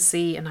 get in the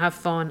sea and have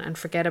fun and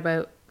forget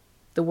about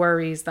the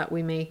worries that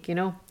we make, you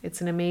know.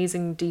 It's an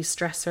amazing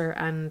de-stressor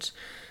and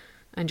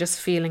just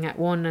feeling at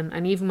one.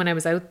 And even when I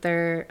was out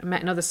there, I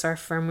met another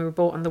surfer and we were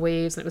both on the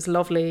waves, and it was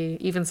lovely.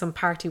 Even some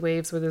party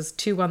waves where there's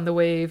two on the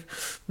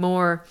wave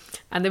more,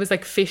 and there was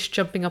like fish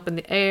jumping up in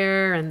the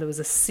air, and there was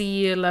a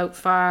seal out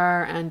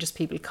far, and just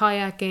people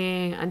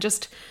kayaking, and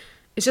just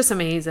it's just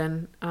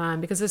amazing,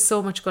 because there's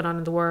so much going on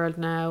in the world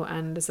now,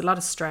 and there's a lot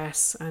of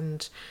stress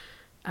and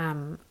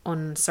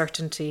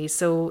uncertainty.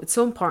 So it's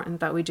so important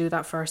that we do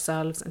that for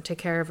ourselves and take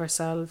care of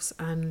ourselves.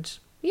 And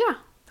yeah,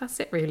 that's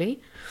it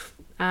really.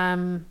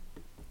 And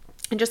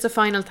just a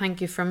final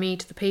thank you from me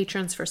to the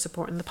patrons for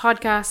supporting the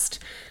podcast.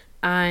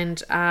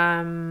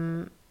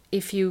 And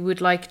if you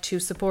would like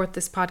to support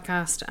this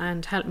podcast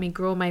and help me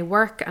grow my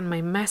work and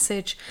my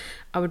message,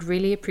 I would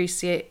really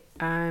appreciate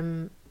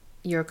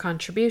your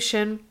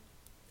contribution.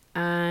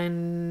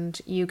 And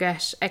you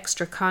get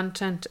extra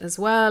content as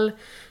well.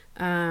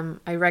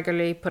 I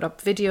regularly put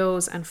up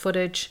videos and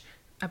footage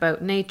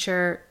about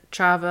nature,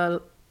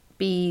 travel,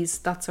 bees,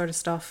 that sort of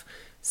stuff.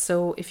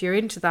 So if you're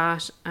into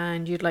that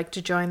and you'd like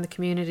to join the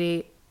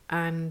community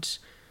and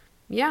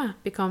yeah,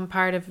 become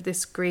part of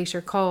this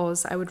greater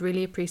cause, I would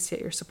really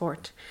appreciate your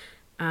support.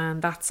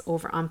 And that's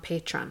over on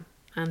Patreon.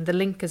 And the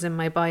link is in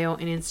my bio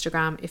in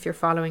Instagram if you're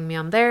following me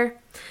on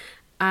there.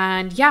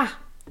 And yeah,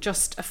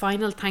 just a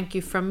final thank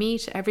you from me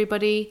to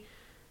everybody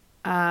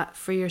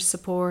for your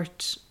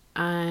support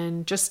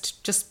and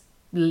just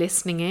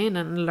listening in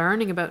and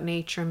learning about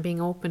nature and being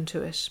open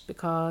to it,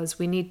 because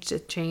we need to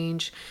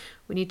change.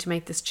 We need to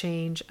make this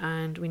change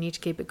and we need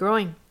to keep it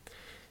growing.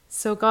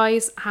 So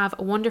guys, have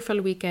a wonderful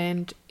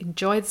weekend.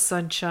 Enjoy the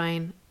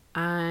sunshine.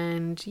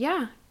 And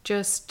yeah,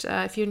 just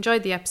if you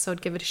enjoyed the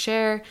episode, give it a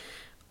share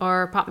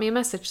or pop me a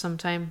message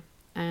sometime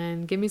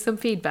and give me some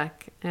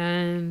feedback,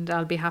 and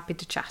I'll be happy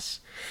to chat.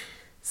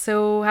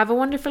 So have a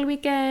wonderful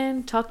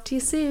weekend. Talk to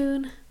you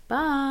soon.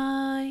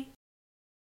 Bye.